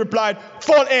 Jehu replied,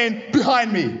 fall in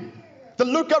behind me. The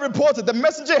lookout reported, the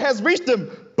messenger has reached him,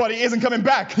 but he isn't coming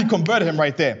back. He converted him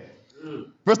right there.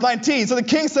 Verse 19, so the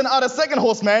king sent out a second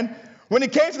horseman. When he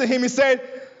came to him, he said,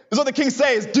 this is what the king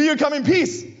says, do you come in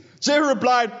peace? Jehu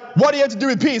replied, what do you have to do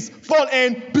with peace? Fall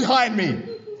in behind me.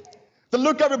 The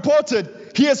lookout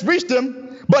reported, he has reached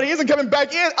him, but he isn't coming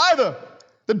back in either.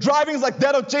 The driving is like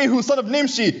that of Jehu, son of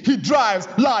Nimshi. He drives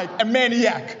like a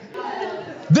maniac.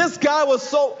 This guy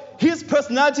was his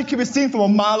personality could be seen from a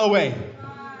mile away.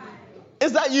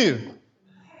 Is that you?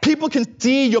 People can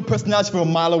see your personality from a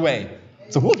mile away.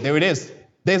 So, whoop, there it is.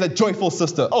 There's a joyful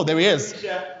sister. Oh, there he is.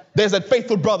 There's that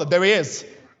faithful brother. There he is.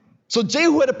 So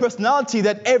Jehu had a personality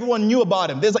that everyone knew about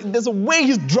him. There's a way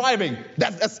he's driving.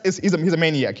 He's a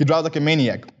maniac. He drives like a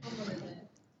maniac.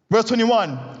 Verse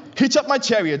 21. Hitch up my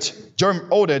chariot, Joram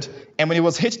ordered, and when it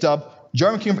was hitched up,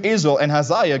 Joram, king of Israel, and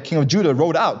Hazael, king of Judah,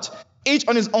 rode out, each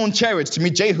on his own chariot to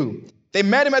meet Jehu. They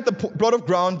met him at the plot of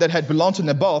ground that had belonged to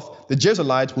Naboth, the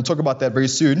Jezreelite. We'll talk about that very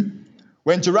soon.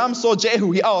 When Joram saw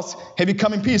Jehu, he asked, have you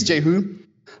come in peace, Jehu?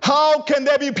 How can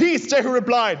there be peace? Jehu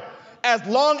replied. As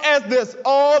long as this,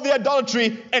 all the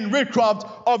idolatry and witchcraft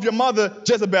of your mother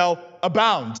Jezebel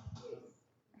abound.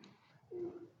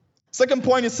 Second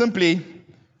point is simply,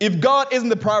 if God isn't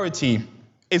the priority,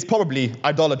 it's probably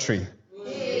idolatry.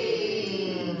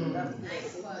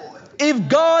 If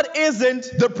God isn't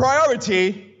the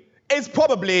priority, it's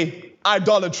probably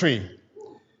idolatry.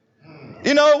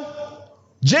 You know,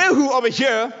 Jehu over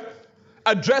here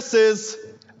addresses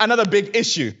another big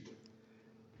issue.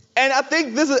 And I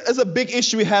think this is a big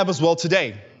issue we have as well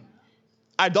today.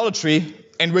 Idolatry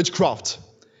and witchcraft.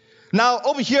 Now,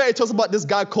 over here, it talks about this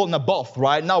guy called Naboth,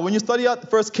 right? Now, when you study out the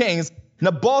First Kings,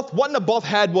 what Naboth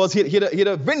had was he had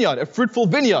a vineyard, a fruitful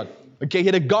vineyard. Okay, he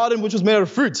had a garden which was made out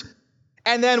of fruit.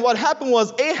 And then what happened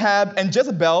was Ahab and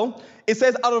Jezebel, it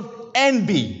says out of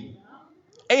envy.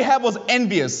 Ahab was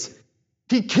envious.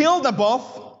 He killed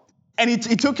Naboth, and he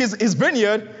took his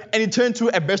vineyard, and he turned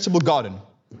to a vegetable garden.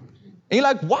 And you're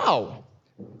like, wow,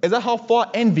 is that how far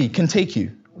envy can take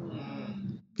you?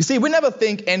 You see, we never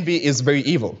think envy is very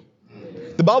evil.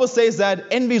 The Bible says that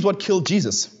envy is what killed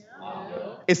Jesus.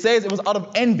 It says it was out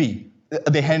of envy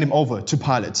they handed him over to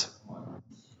Pilate.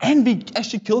 Envy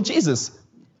actually killed Jesus.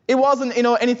 It wasn't,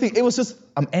 anything. It was just,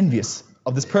 I'm envious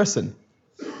of this person.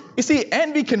 You see,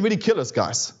 envy can really kill us,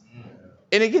 guys.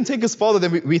 And it can take us farther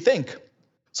than we think.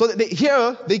 So they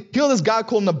kill this guy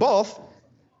called Naboth.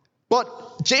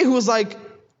 But Jehu was like,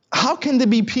 how can there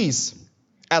be peace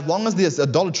as long as there's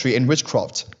idolatry and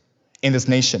witchcraft in this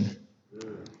nation?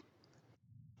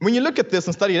 When you look at this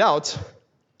and study it out,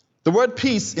 the word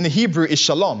peace in the Hebrew is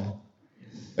shalom.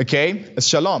 Okay? It's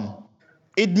shalom.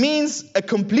 It means a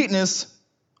completeness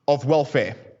of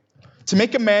welfare, to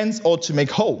make amends or to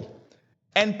make whole.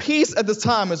 And peace at this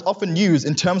time is often used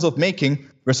in terms of making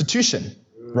restitution,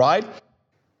 right?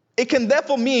 It can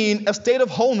therefore mean a state of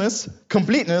wholeness,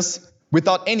 completeness,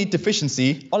 without any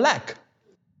deficiency or lack.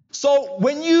 So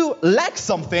when you lack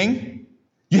something,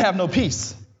 you have no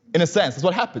peace. In a sense, that's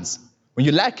what happens. When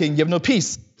you're lacking, you have no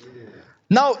peace.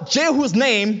 Now, Jehu's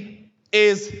name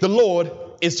is the Lord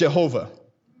is Jehovah.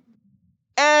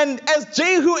 And as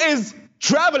Jehu is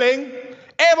traveling,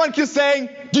 everyone keeps saying,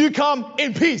 do you come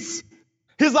in peace?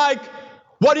 He's like,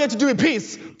 What do you have to do with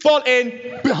peace? Fall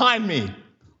in behind me.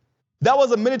 That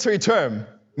was a military term,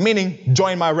 meaning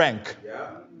join my rank.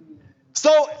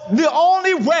 So the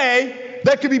only way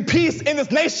there could be peace in this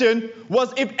nation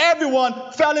was if everyone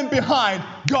fell in behind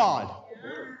God.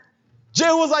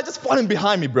 Jehu was like, just fall in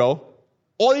behind me, bro.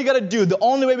 All you got to do, the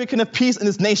only way we can have peace in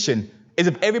this nation is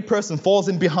if every person falls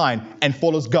in behind and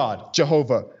follows God,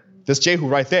 Jehovah. There's Jehu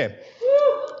right there.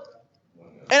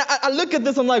 And I look at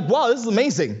this, I'm like, wow, this is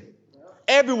amazing.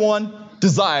 Everyone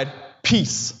desired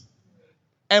peace.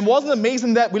 And wasn't it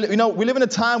amazing that we live in a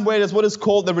time where there's what is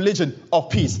called the religion of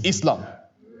peace, Islam.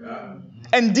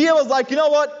 And Dia was like, you know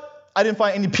what? I didn't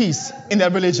find any peace in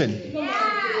that religion.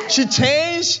 She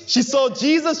changed. She saw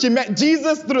Jesus. She met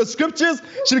Jesus through the scriptures.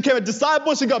 She became a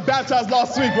disciple. She got baptized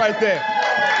last week right there.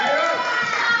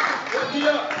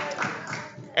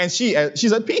 And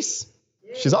she's at peace.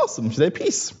 She's awesome. She's at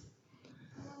peace.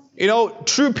 You know,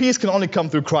 true peace can only come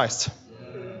through Christ.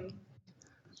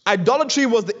 Idolatry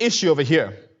was the issue over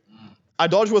here.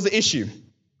 Idolatry was the issue.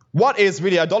 What is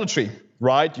really idolatry,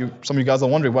 right? Some of you guys are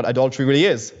wondering what idolatry really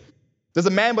is. There's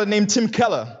a man by the name Tim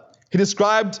Keller. He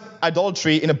described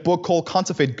idolatry in a book called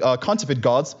Counterfeit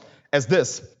Gods as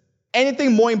this: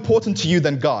 anything more important to you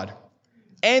than God.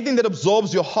 Anything that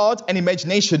absorbs your heart and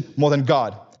imagination more than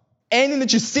God. Anything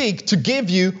that you seek to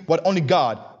give you what only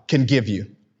God can give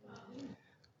you.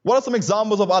 What are some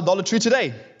examples of idolatry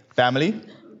today? Family.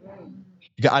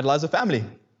 You can idolize a family.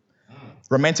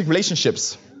 Romantic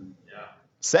relationships.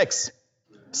 Sex.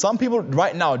 Some people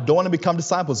right now don't want to become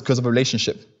disciples because of a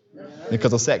relationship.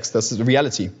 Because of sex. That's the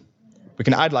reality. We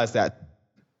can idolize that.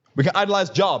 We can idolize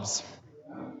jobs.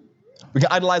 We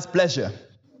can idolize pleasure.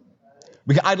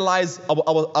 We can idolize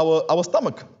our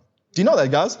stomach. Do you know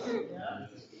that, guys?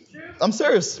 I'm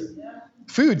serious.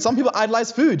 Food. Some people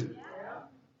idolize food.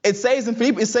 It says in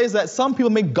Philippians, it says that some people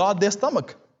make God their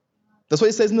stomach. That's what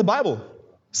it says in the Bible.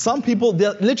 Some people,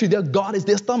 their God is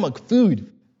their stomach,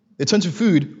 food. They turn to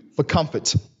food for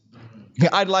comfort. You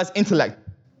can idolize intellect.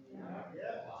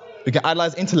 You can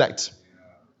idolize intellect,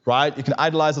 right? You can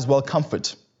idolize as well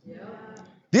comfort.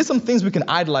 These are some things we can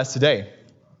idolize today.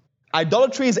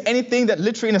 Idolatry is anything that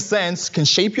literally, in a sense, can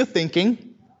shape your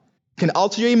thinking, can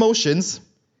alter your emotions,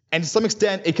 and to some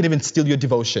extent, it can even steal your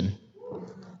devotion.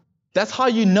 That's how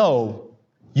you know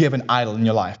you have an idol in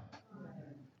your life.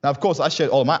 Now, of course, I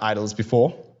shared all my idols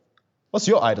before. What's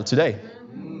your idol today?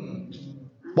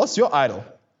 What's your idol?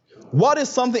 What is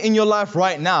something in your life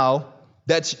right now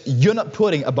that you're not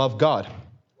putting above God?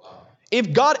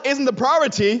 If God isn't the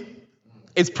priority,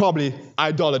 it's probably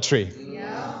idolatry.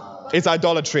 It's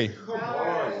idolatry.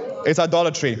 It's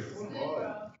idolatry.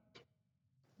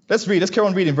 Let's read. Let's carry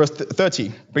on reading verse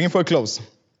 30. Bring it for a close.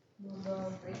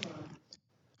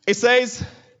 It says,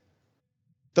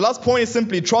 the last point is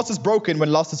simply, trust is broken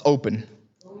when lust is open.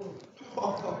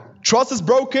 Trust is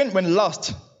broken when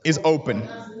lust is open.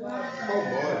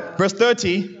 Verse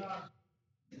 30.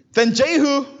 Then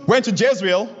Jehu went to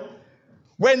Jezreel.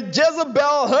 When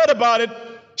Jezebel heard about it,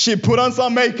 she put on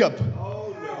some makeup,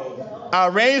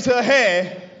 arranged her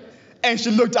hair, and she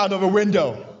looked out of a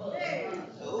window.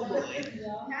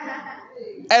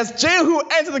 As Jehu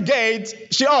entered the gate,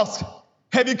 she asked,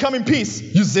 have you come in peace,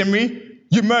 you Zimri,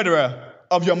 you murderer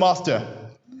of your master?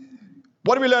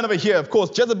 What do we learn over here? Of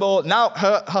course, Jezebel, now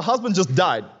her husband just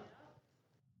died.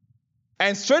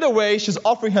 And straight away, she's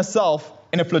offering herself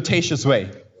in a flirtatious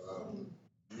way.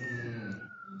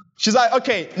 She's like,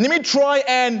 okay, let me try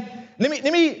and let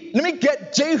me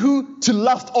get Jehu to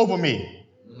lust over me.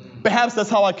 Perhaps that's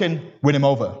how I can win him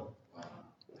over.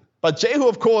 But Jehu,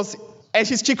 of course, and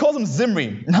she calls him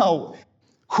Zimri. Now,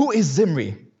 who is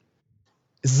Zimri?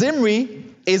 Zimri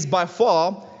is by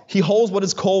far, he holds what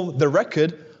is called the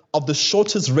record of the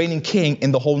shortest reigning king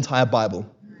in the whole entire Bible.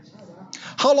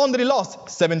 How long did he last?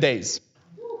 7 days.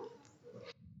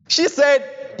 She said,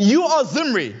 you are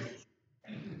Zimri.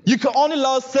 You can only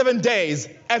last 7 days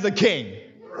as a king.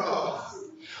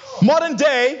 Modern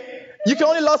day, you can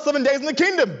only last 7 days in the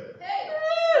kingdom.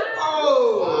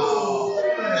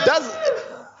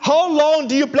 How long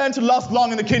do you plan to last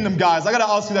long in the kingdom, guys? I gotta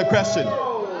ask you that question.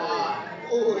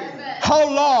 How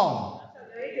long?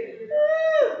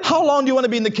 How long do you want to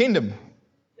be in the kingdom?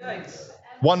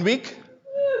 1 week?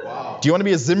 Do you want to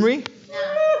be a Zimri?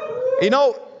 You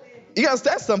know, you gotta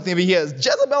understand something over here.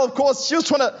 Jezebel, of course, she was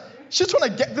trying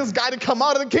to get this guy to come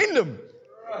out of the kingdom.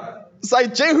 It's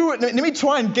like, Jehu, let me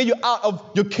try and get you out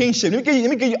of your kingship. Let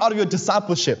me get you out of your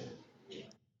discipleship.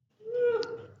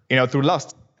 You know, through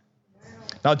lust.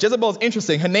 Now, Jezebel is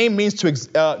interesting. Her name means to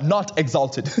not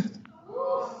exalted.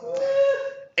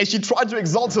 And she tried to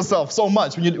exalt herself so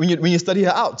much when you study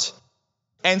her out.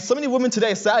 And so many women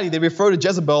today, sadly, they refer to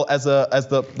Jezebel as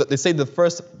they say the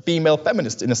first female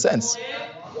feminist in a sense.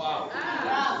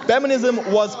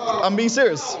 Feminism was, I'm being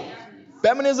serious.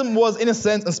 Feminism was in a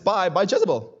sense inspired by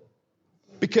Jezebel.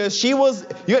 Because she was,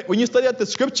 when you study out the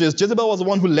scriptures, Jezebel was the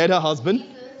one who led her husband,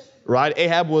 right?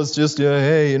 Ahab was just,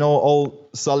 hey, all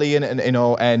sully and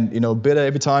bitter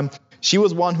every time. She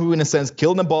was one who, in a sense,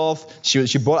 killed them both.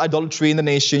 She brought idolatry in the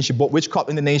nation. She brought witchcraft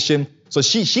in the nation. So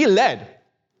she led.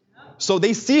 So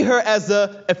they see her as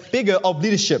a figure of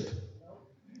leadership.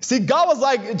 See, God was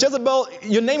like, Jezebel,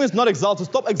 your name is not exalted.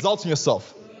 Stop exalting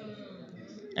yourself.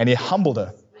 And he humbled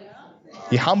her.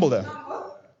 He humbled her.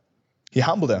 He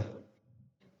humbled her.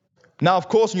 Now, of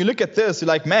course, when you look at this, you're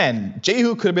like, man,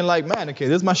 Jehu could have been like, man, okay,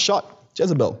 this is my shot,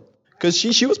 Jezebel. Because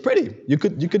she was pretty. You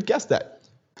could guess that.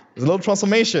 There's a little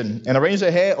transformation and arranged her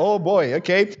hair. Oh, boy,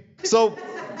 okay. So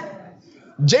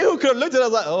Jehu could have looked at her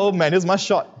like, oh, man, this is my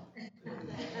shot.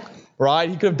 Right?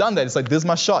 He could have done that. It's like, this is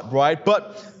my shot, right?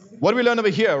 But what do we learn over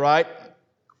here, right?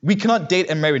 We cannot date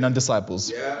and marry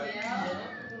non-disciples. Yeah.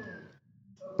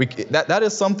 That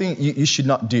is something you should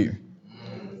not do.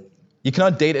 You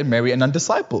cannot date and marry a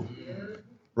non-disciple.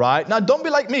 Right? Now, don't be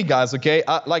like me, guys, okay?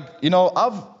 I've done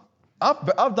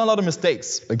a lot of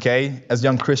mistakes, okay, as a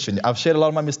young Christian. I've shared a lot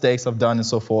of my mistakes I've done and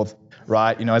so forth,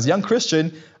 right? As a young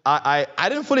Christian, I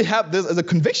didn't fully have this as a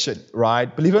conviction,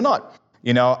 right? Believe it or not.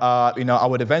 I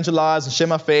would evangelize and share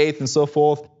my faith and so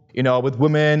forth, with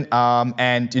women.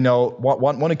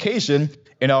 One occasion,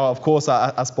 of course,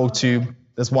 I spoke to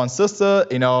this one sister,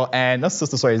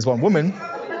 this one woman.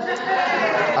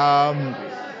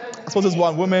 I spoke to this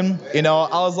one woman, I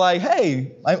was like,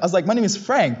 hey, my name is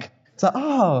Frank. It's like,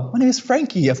 oh, my name is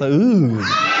Frankie. I was like, ooh.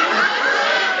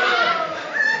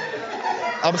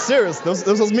 I'm serious.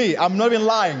 This was me. I'm not even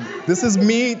lying. This is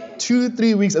me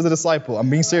 2-3 weeks as a disciple. I'm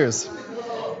being serious.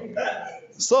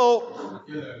 So,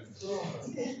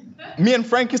 me and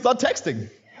Frankie start texting.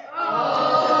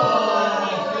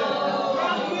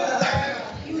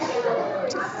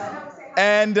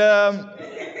 And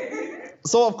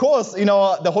so, of course,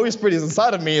 the Holy Spirit is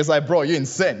inside of me. It's like, bro, you're in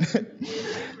sin.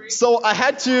 So I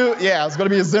had to, it's going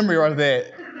to be a Zimri right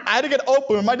there. I had to get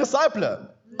open with my discipler.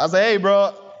 I said, hey,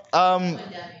 bro, I'm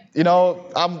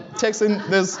texting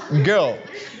this girl.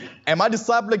 And my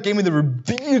discipler gave me the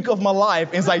rebuke of my life.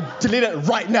 And it's like, delete it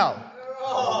right now.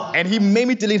 And he made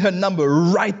me delete her number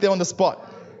right there on the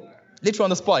spot. Literally on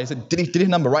the spot. He said, delete her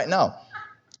number right now.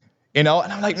 And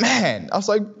I'm like, man. I was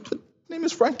like, her name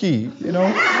is Frankie,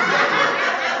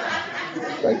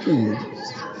 Frankie.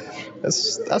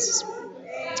 That's.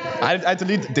 I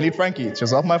delete Frankie. She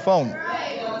was off my phone.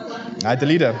 I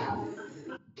delete her.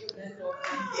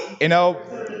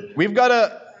 We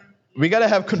gotta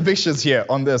have convictions here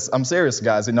on this. I'm serious,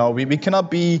 guys. We cannot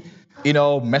be,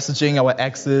 messaging our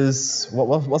exes.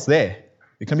 What's there?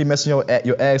 You can't be messaging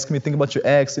your ex. Can we think about your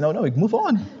ex? No, move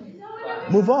on.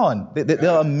 Move on.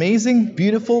 There are amazing,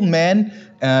 beautiful men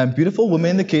and beautiful women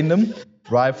in the kingdom,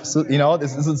 right? So,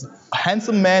 this is a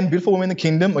handsome man, beautiful woman in the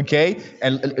kingdom, okay?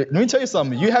 And let me tell you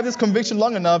something. You have this conviction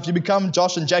long enough, you become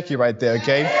Josh and Jackie right there,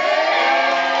 okay?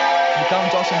 You become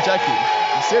Josh and Jackie.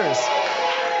 I'm serious.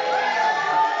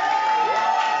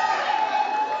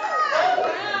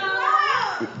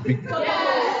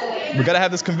 We gotta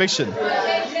have this conviction.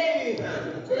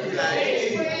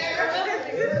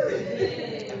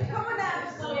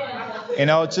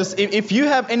 Just if you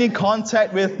have any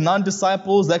contact with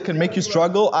non-disciples that can make you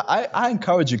struggle, I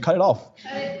encourage you, cut it off.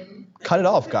 Cut it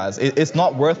off, guys. It's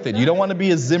not worth it. You don't want to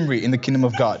be a Zimri in the kingdom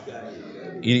of God.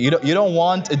 You don't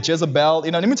want a Jezebel.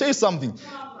 Let me tell you something.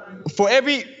 For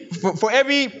every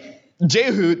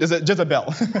Jehu, there's a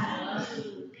Jezebel.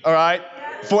 All right?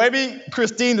 For every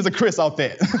Christine, there's a Chris out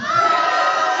there.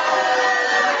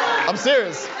 I'm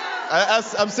serious.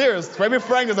 I'm serious. For every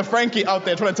Frank, there's a Frankie out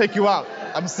there trying to take you out.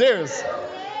 I'm serious.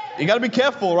 You gotta be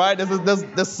careful, right?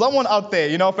 There's someone out there,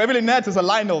 For every Lynette, there's a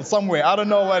Lionel somewhere. I don't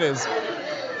know what it is.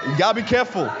 You gotta be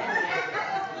careful.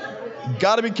 You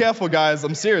gotta be careful, guys.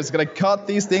 I'm serious. You gotta cut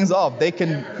these things off.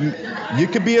 You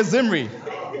could be a Zimri.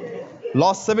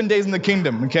 Lost 7 days in the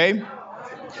kingdom, okay?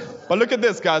 But look at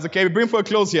this, guys, okay? We bring for a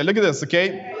close here. Look at this,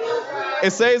 okay?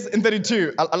 It says in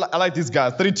 32, I like these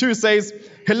guys. 32 says,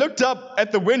 he looked up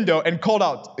at the window and called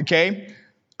out, okay?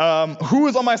 Who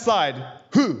is on my side?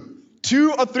 Who?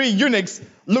 2 or 3 eunuchs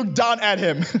looked down at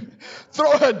him.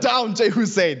 Throw her down, Jehu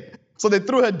said. So they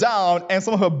threw her down, and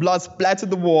some of her blood splattered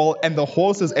the wall and the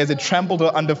horses as they trampled her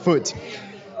underfoot.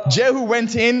 Jehu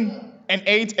went in and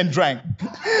ate and drank.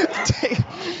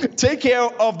 Take care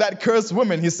of that cursed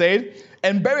woman, he said,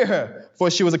 and bury her,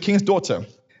 for she was a king's daughter.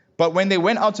 But when they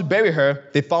went out to bury her,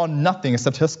 they found nothing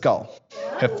except her skull,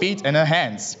 her feet, and her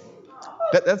hands.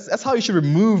 That's how you should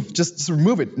just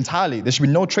remove it entirely. There should be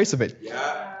no trace of it.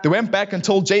 They went back and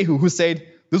told Jehu, who said,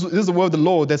 this is the word of the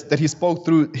Lord that he spoke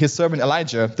through his servant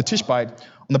Elijah, the Tishbite,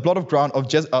 on the plot of ground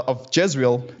of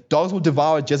Jezreel, dogs will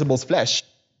devour Jezebel's flesh.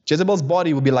 Jezebel's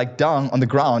body will be like dung on the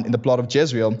ground in the plot of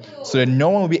Jezreel, so that no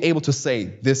one will be able to say,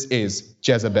 this is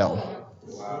Jezebel.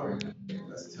 Wow.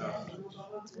 That's tough.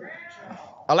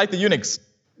 I like the eunuchs.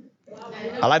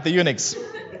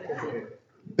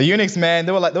 The eunuchs, man,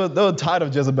 they were tired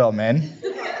of Jezebel, man.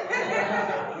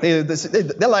 They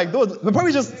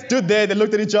probably just stood there, they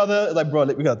looked at each other, like, bro,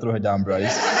 we gotta throw her down, bro.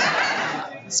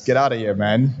 Let's get out of here,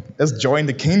 man. Let's join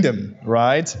the kingdom,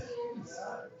 right?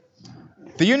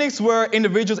 The eunuchs were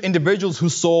individuals who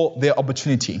saw their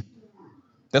opportunity.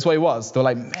 That's what it was. They're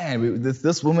like, man,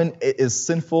 this woman is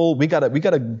sinful. We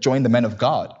gotta join the men of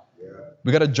God.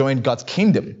 We gotta join God's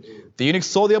kingdom. The eunuchs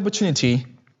saw the opportunity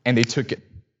and they took it.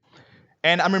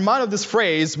 And I'm reminded of this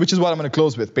phrase, which is what I'm going to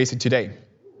close with basically today.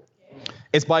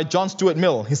 It's by John Stuart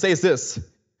Mill. He says this: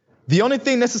 the only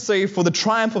thing necessary for the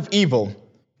triumph of evil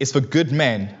is for good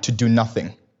men to do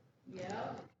nothing.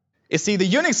 You see, the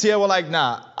eunuchs here were like,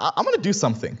 nah, I'm going to do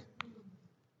something.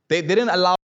 They didn't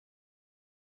allow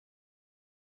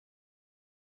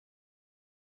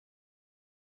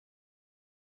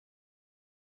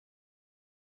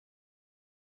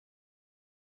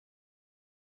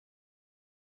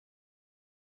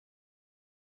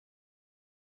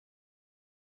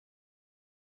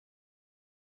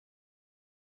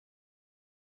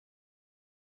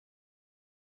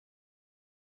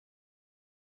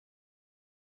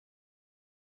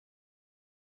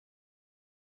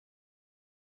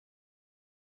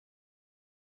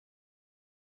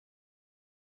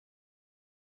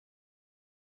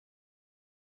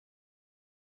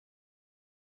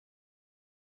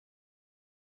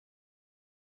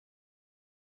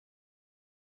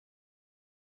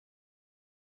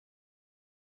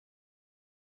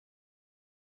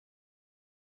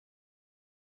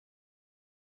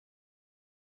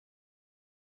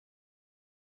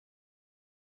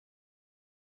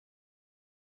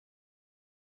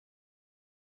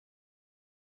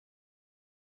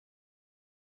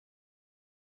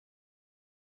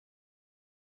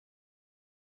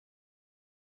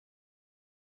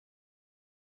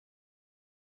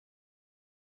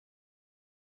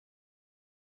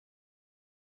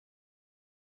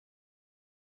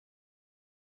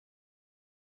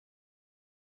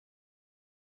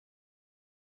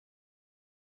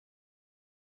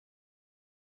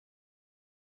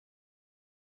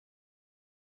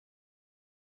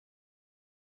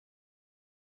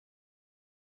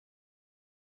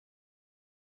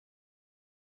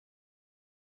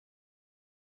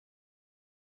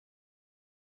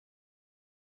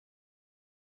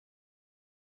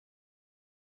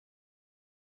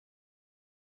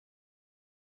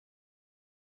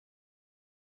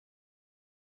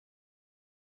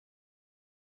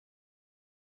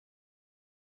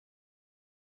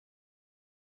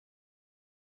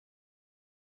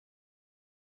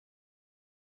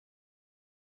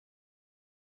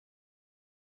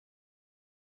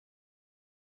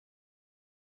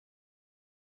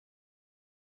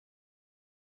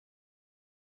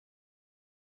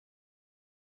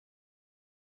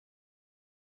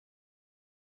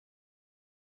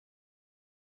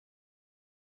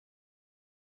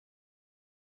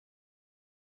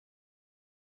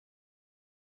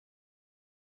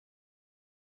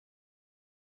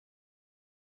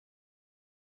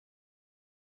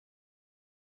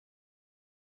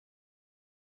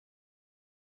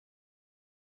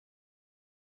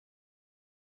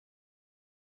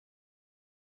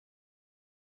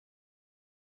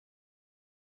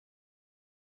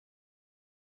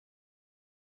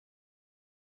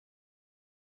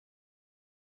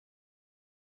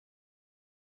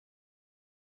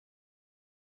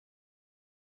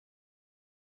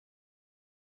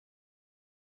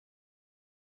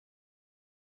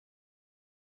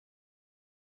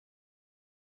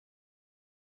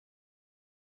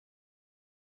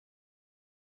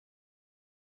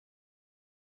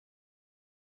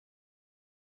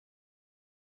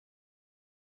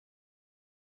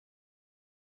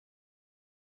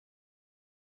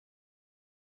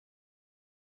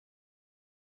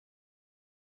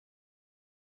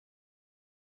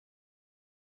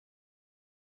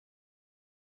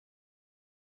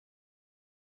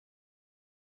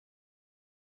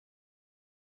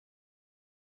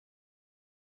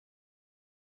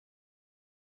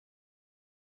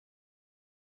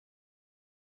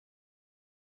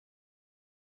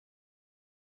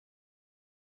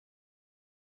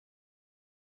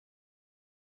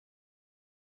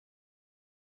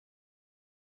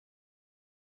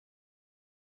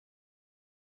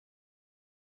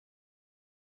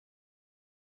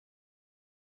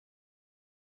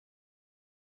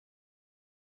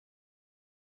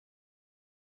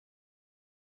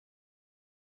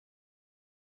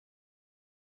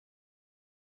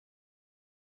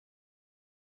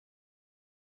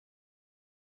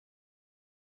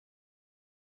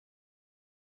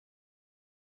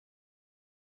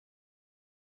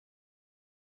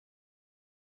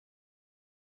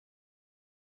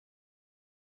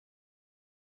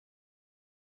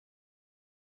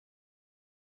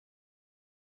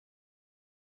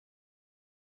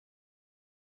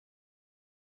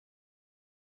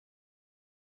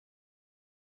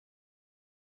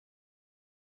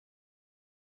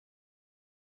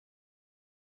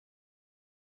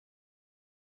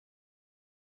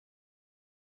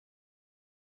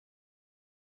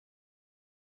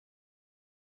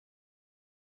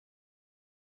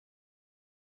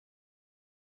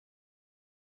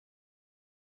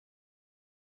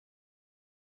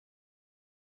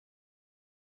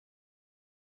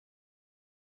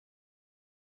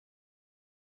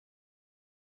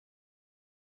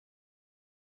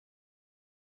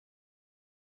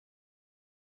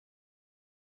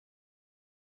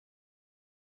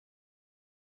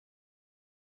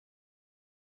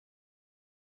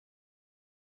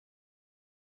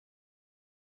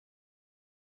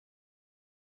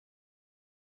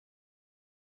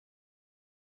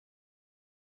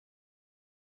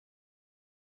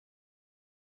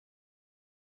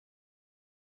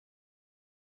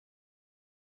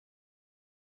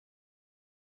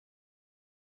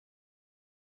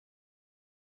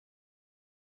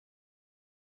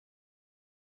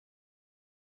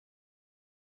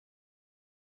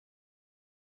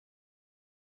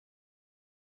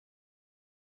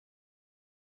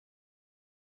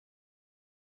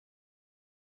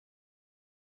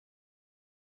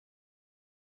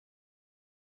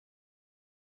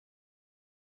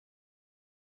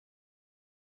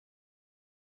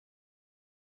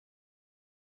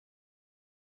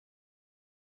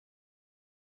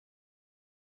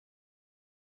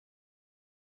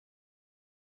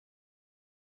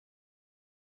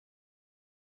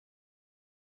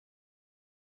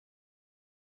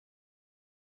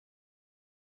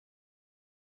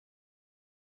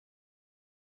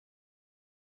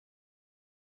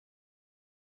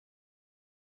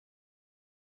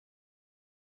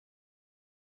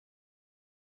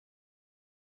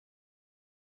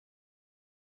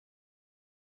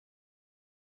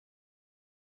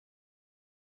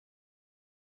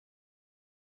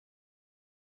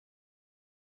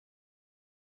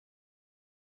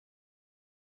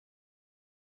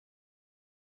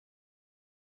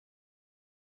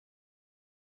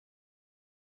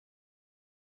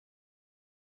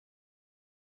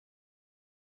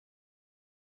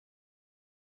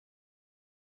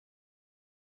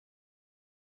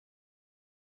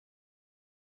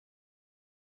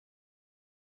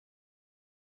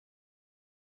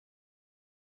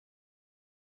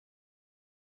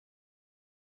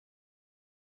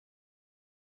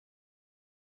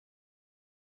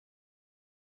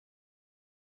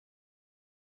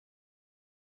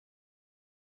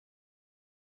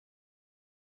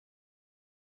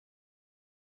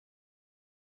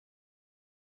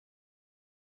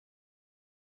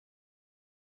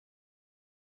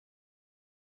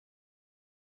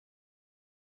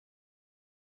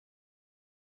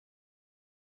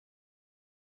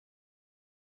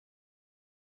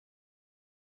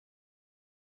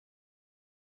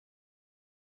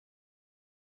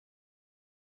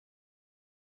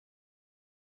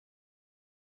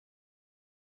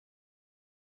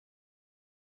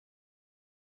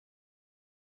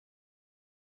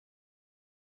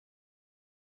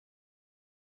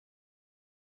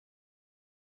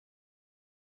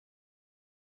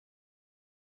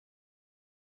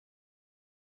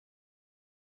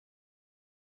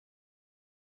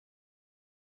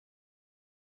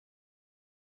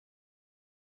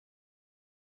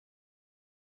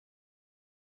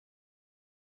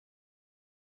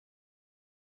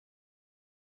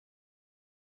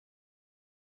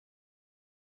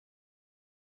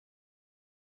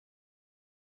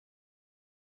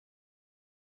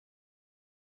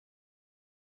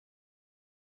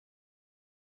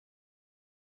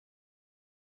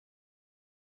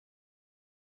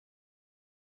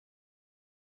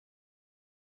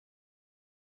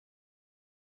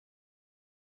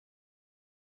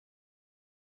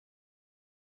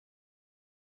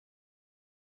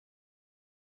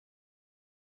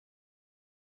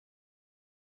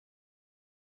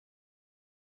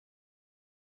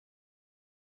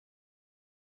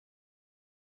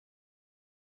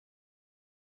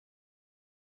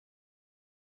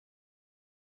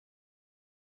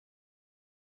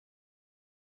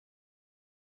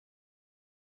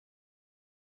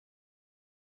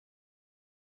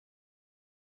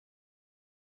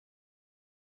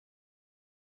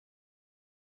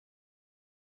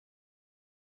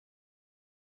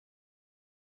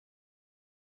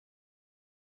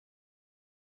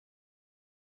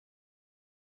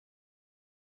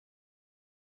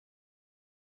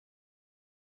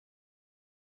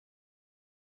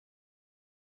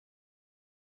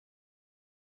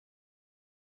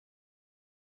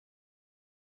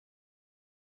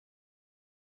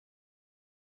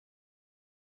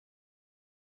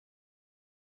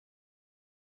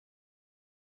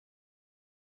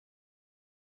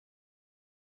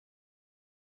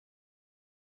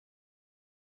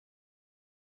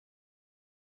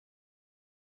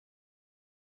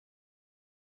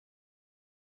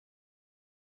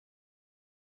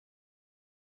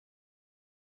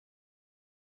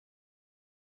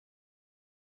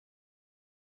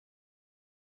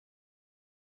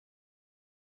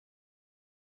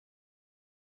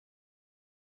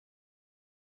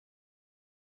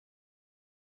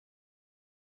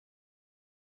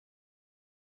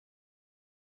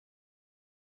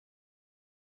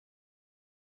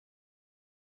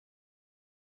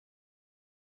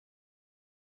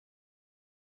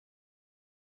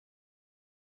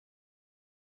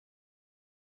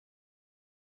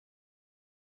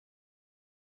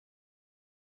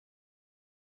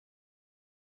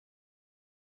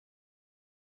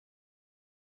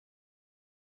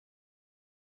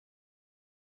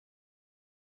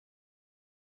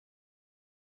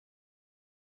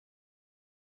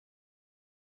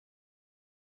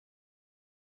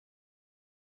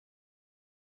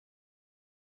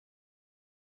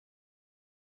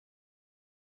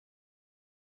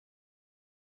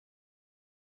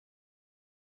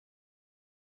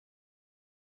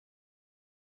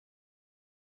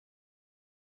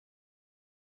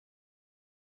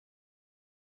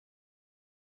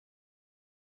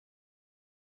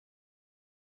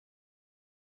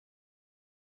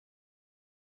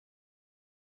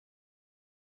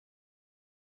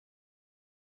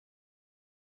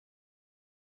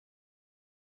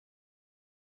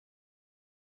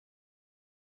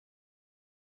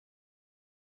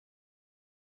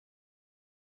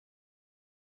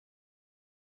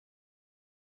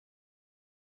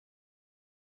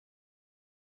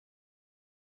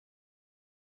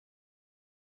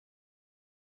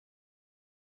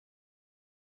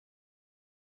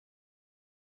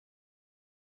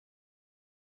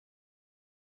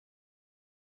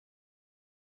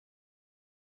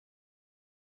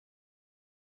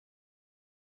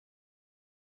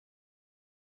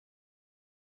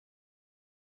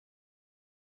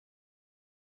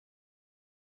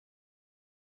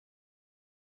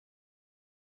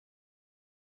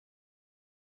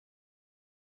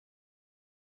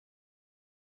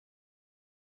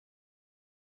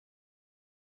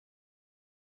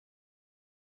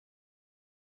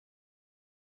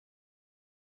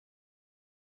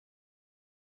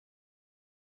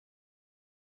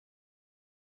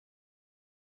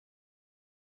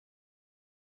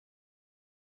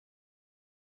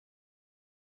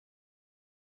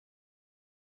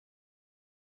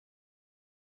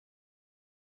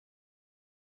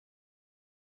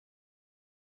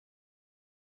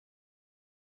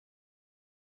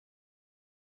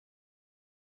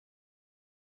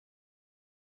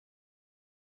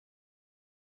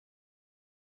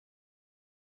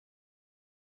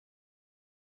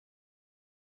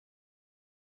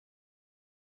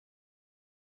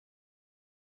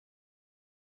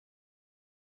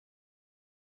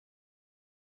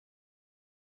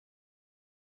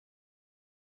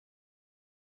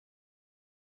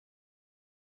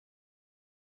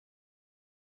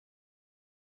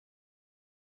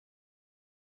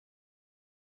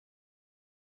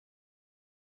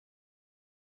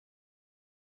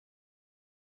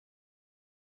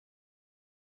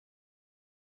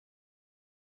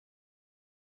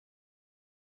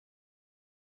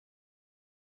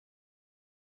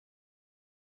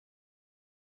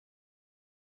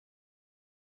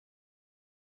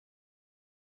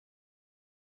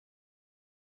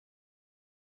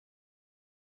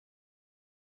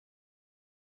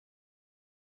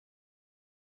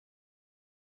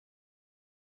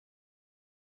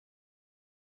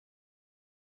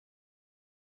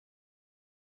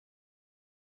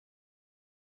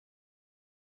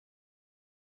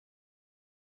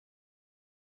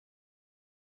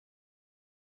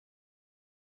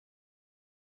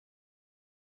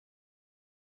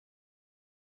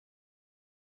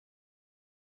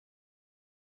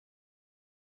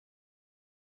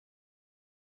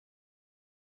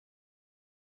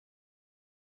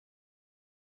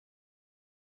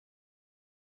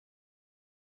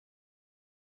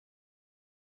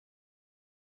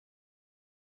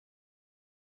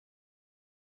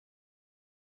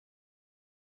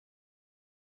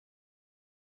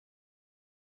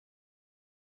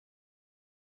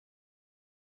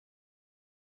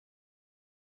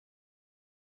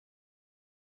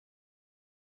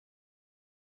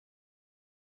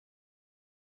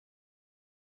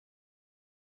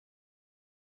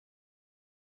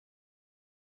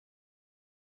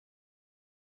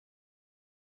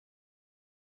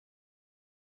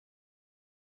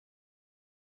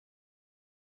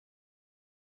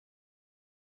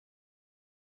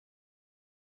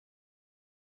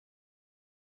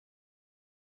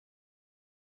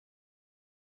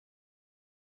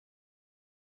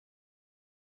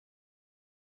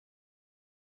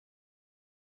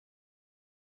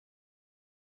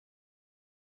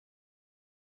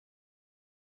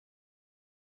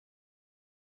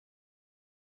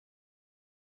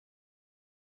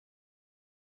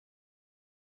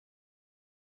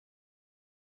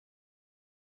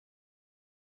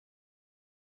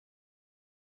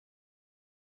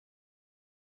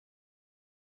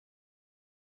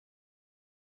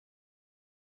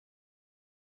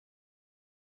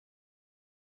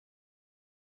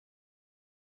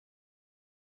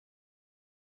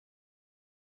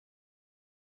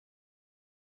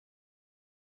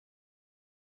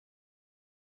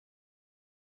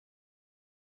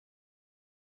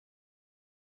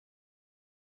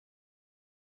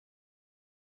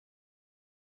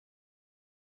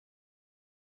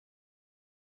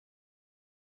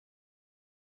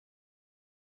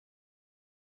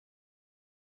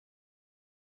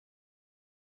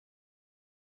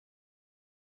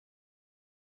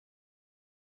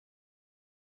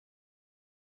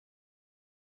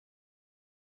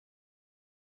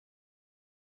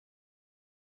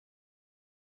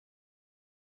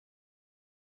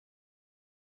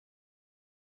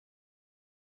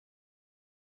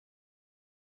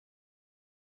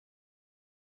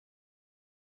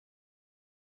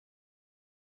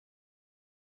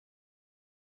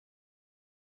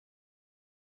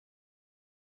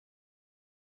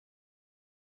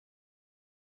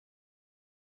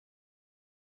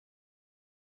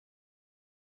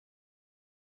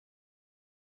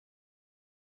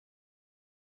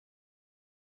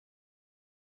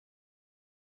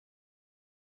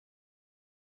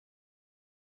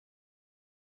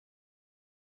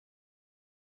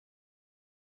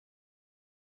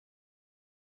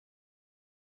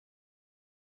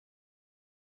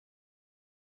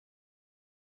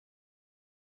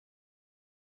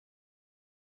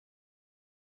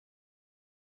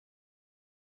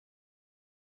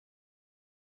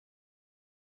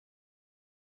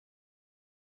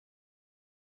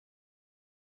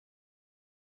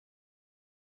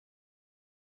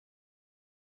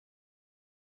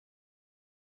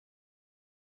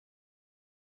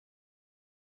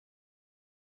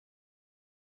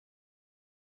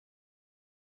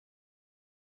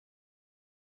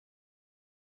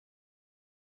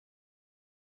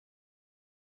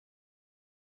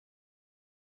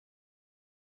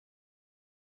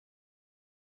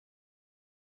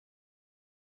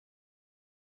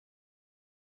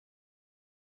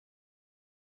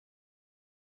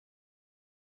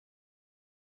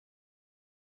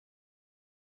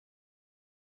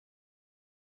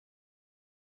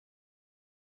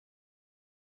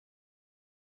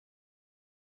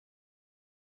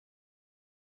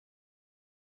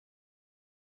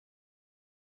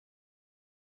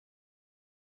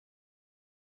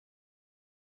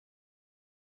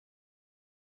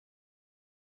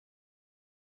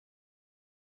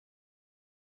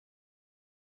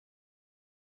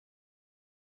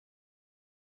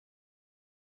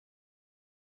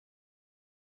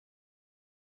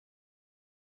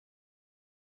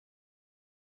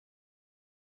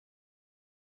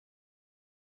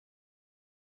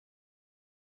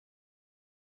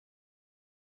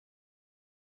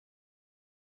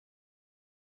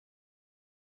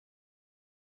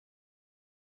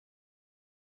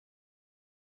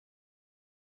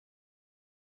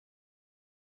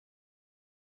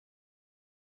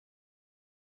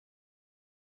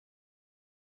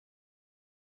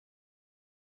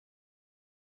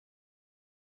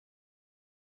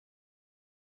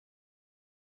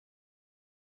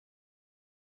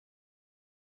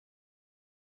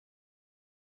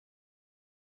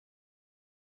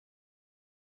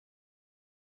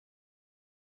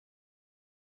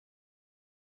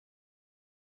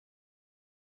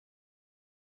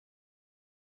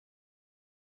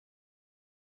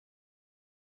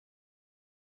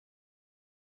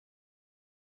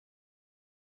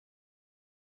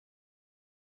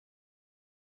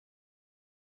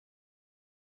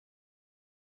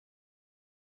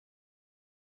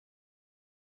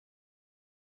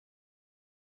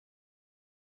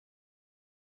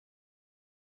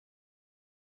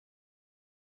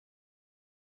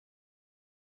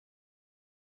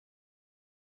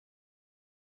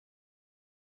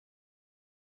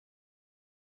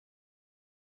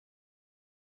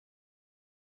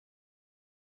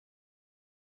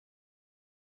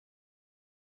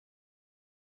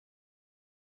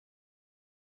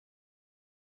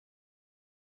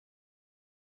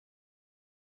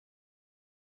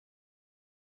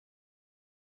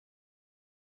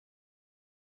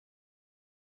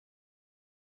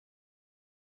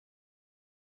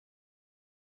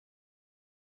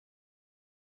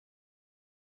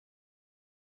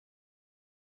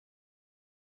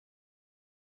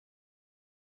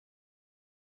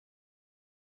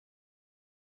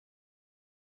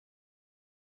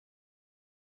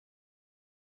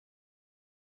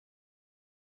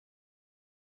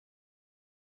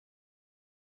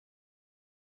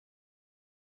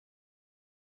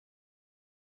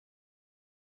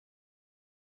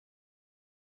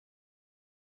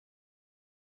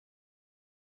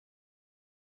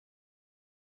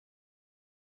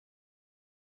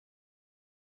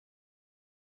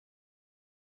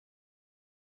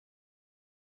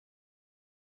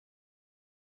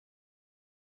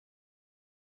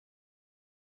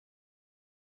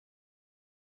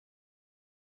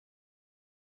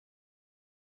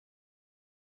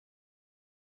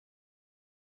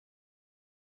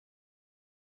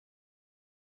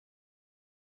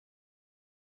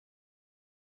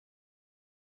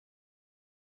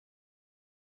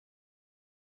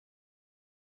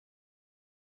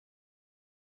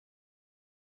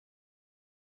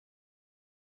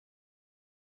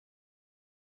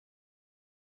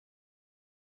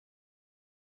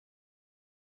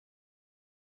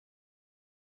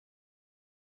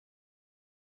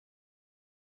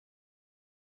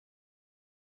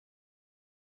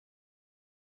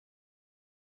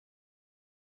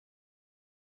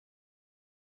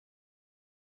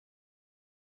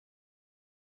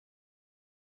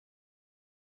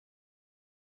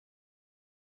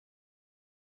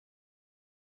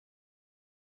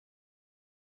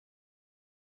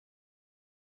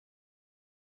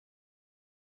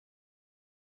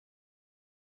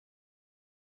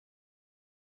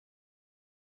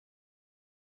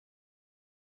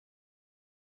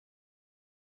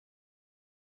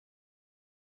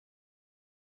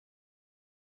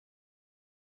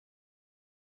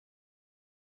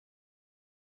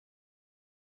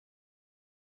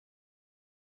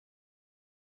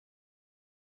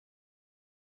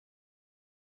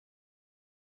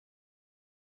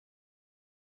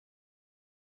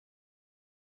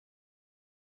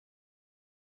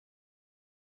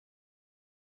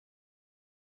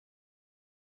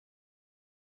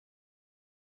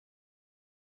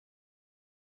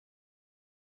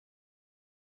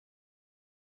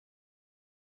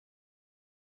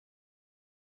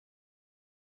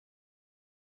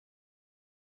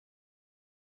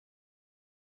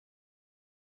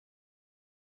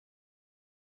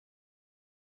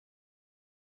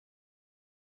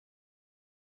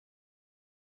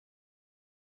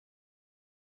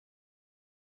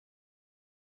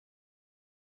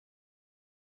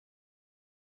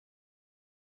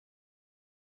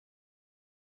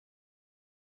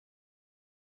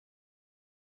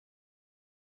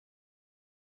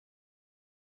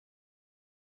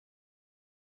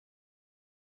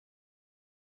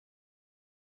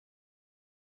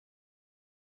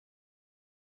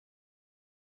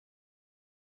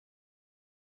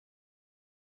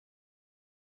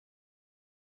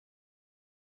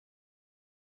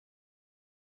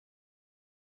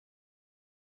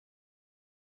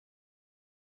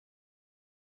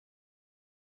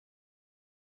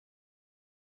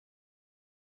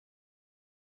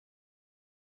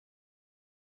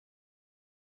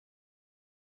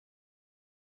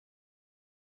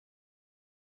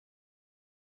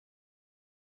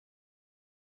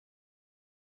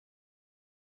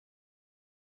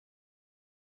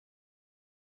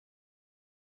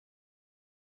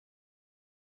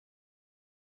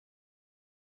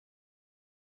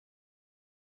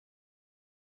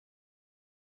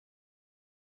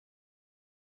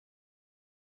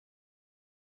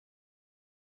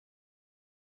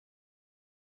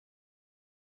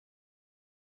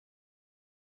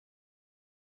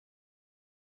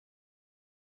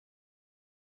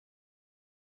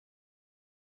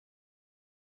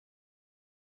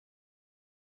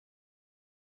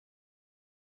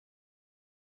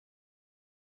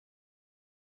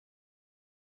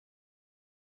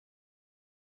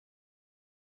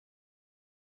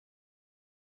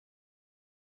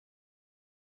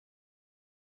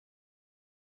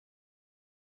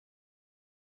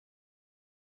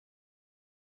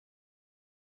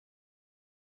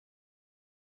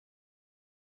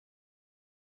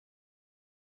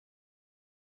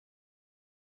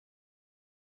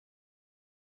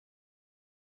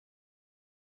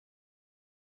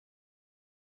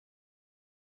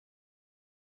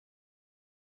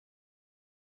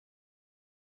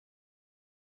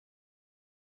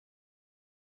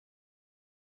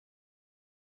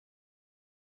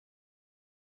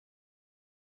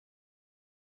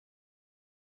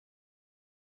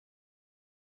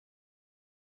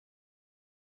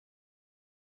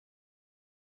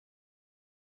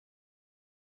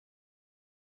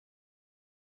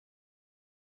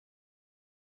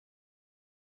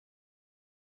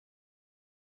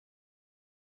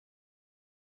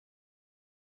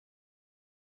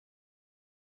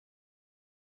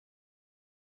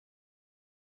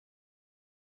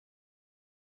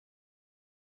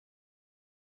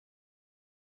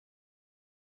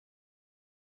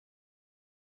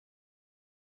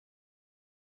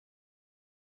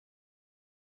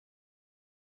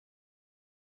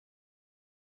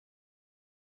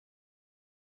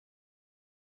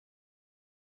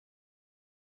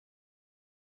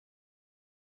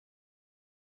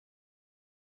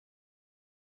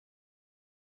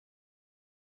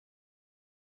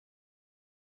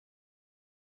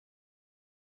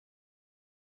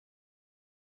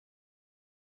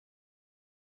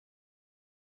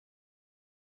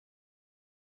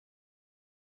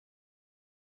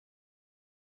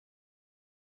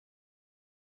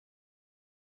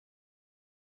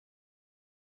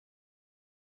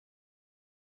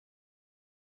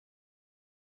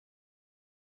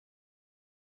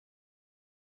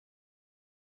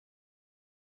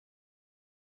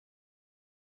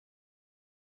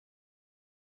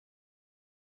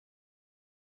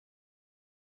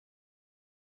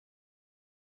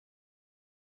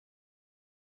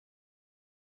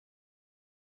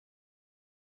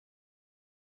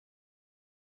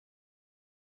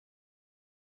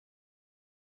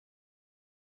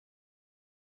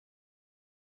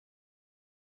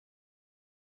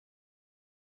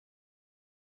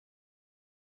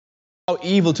allow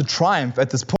evil to triumph at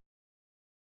this point.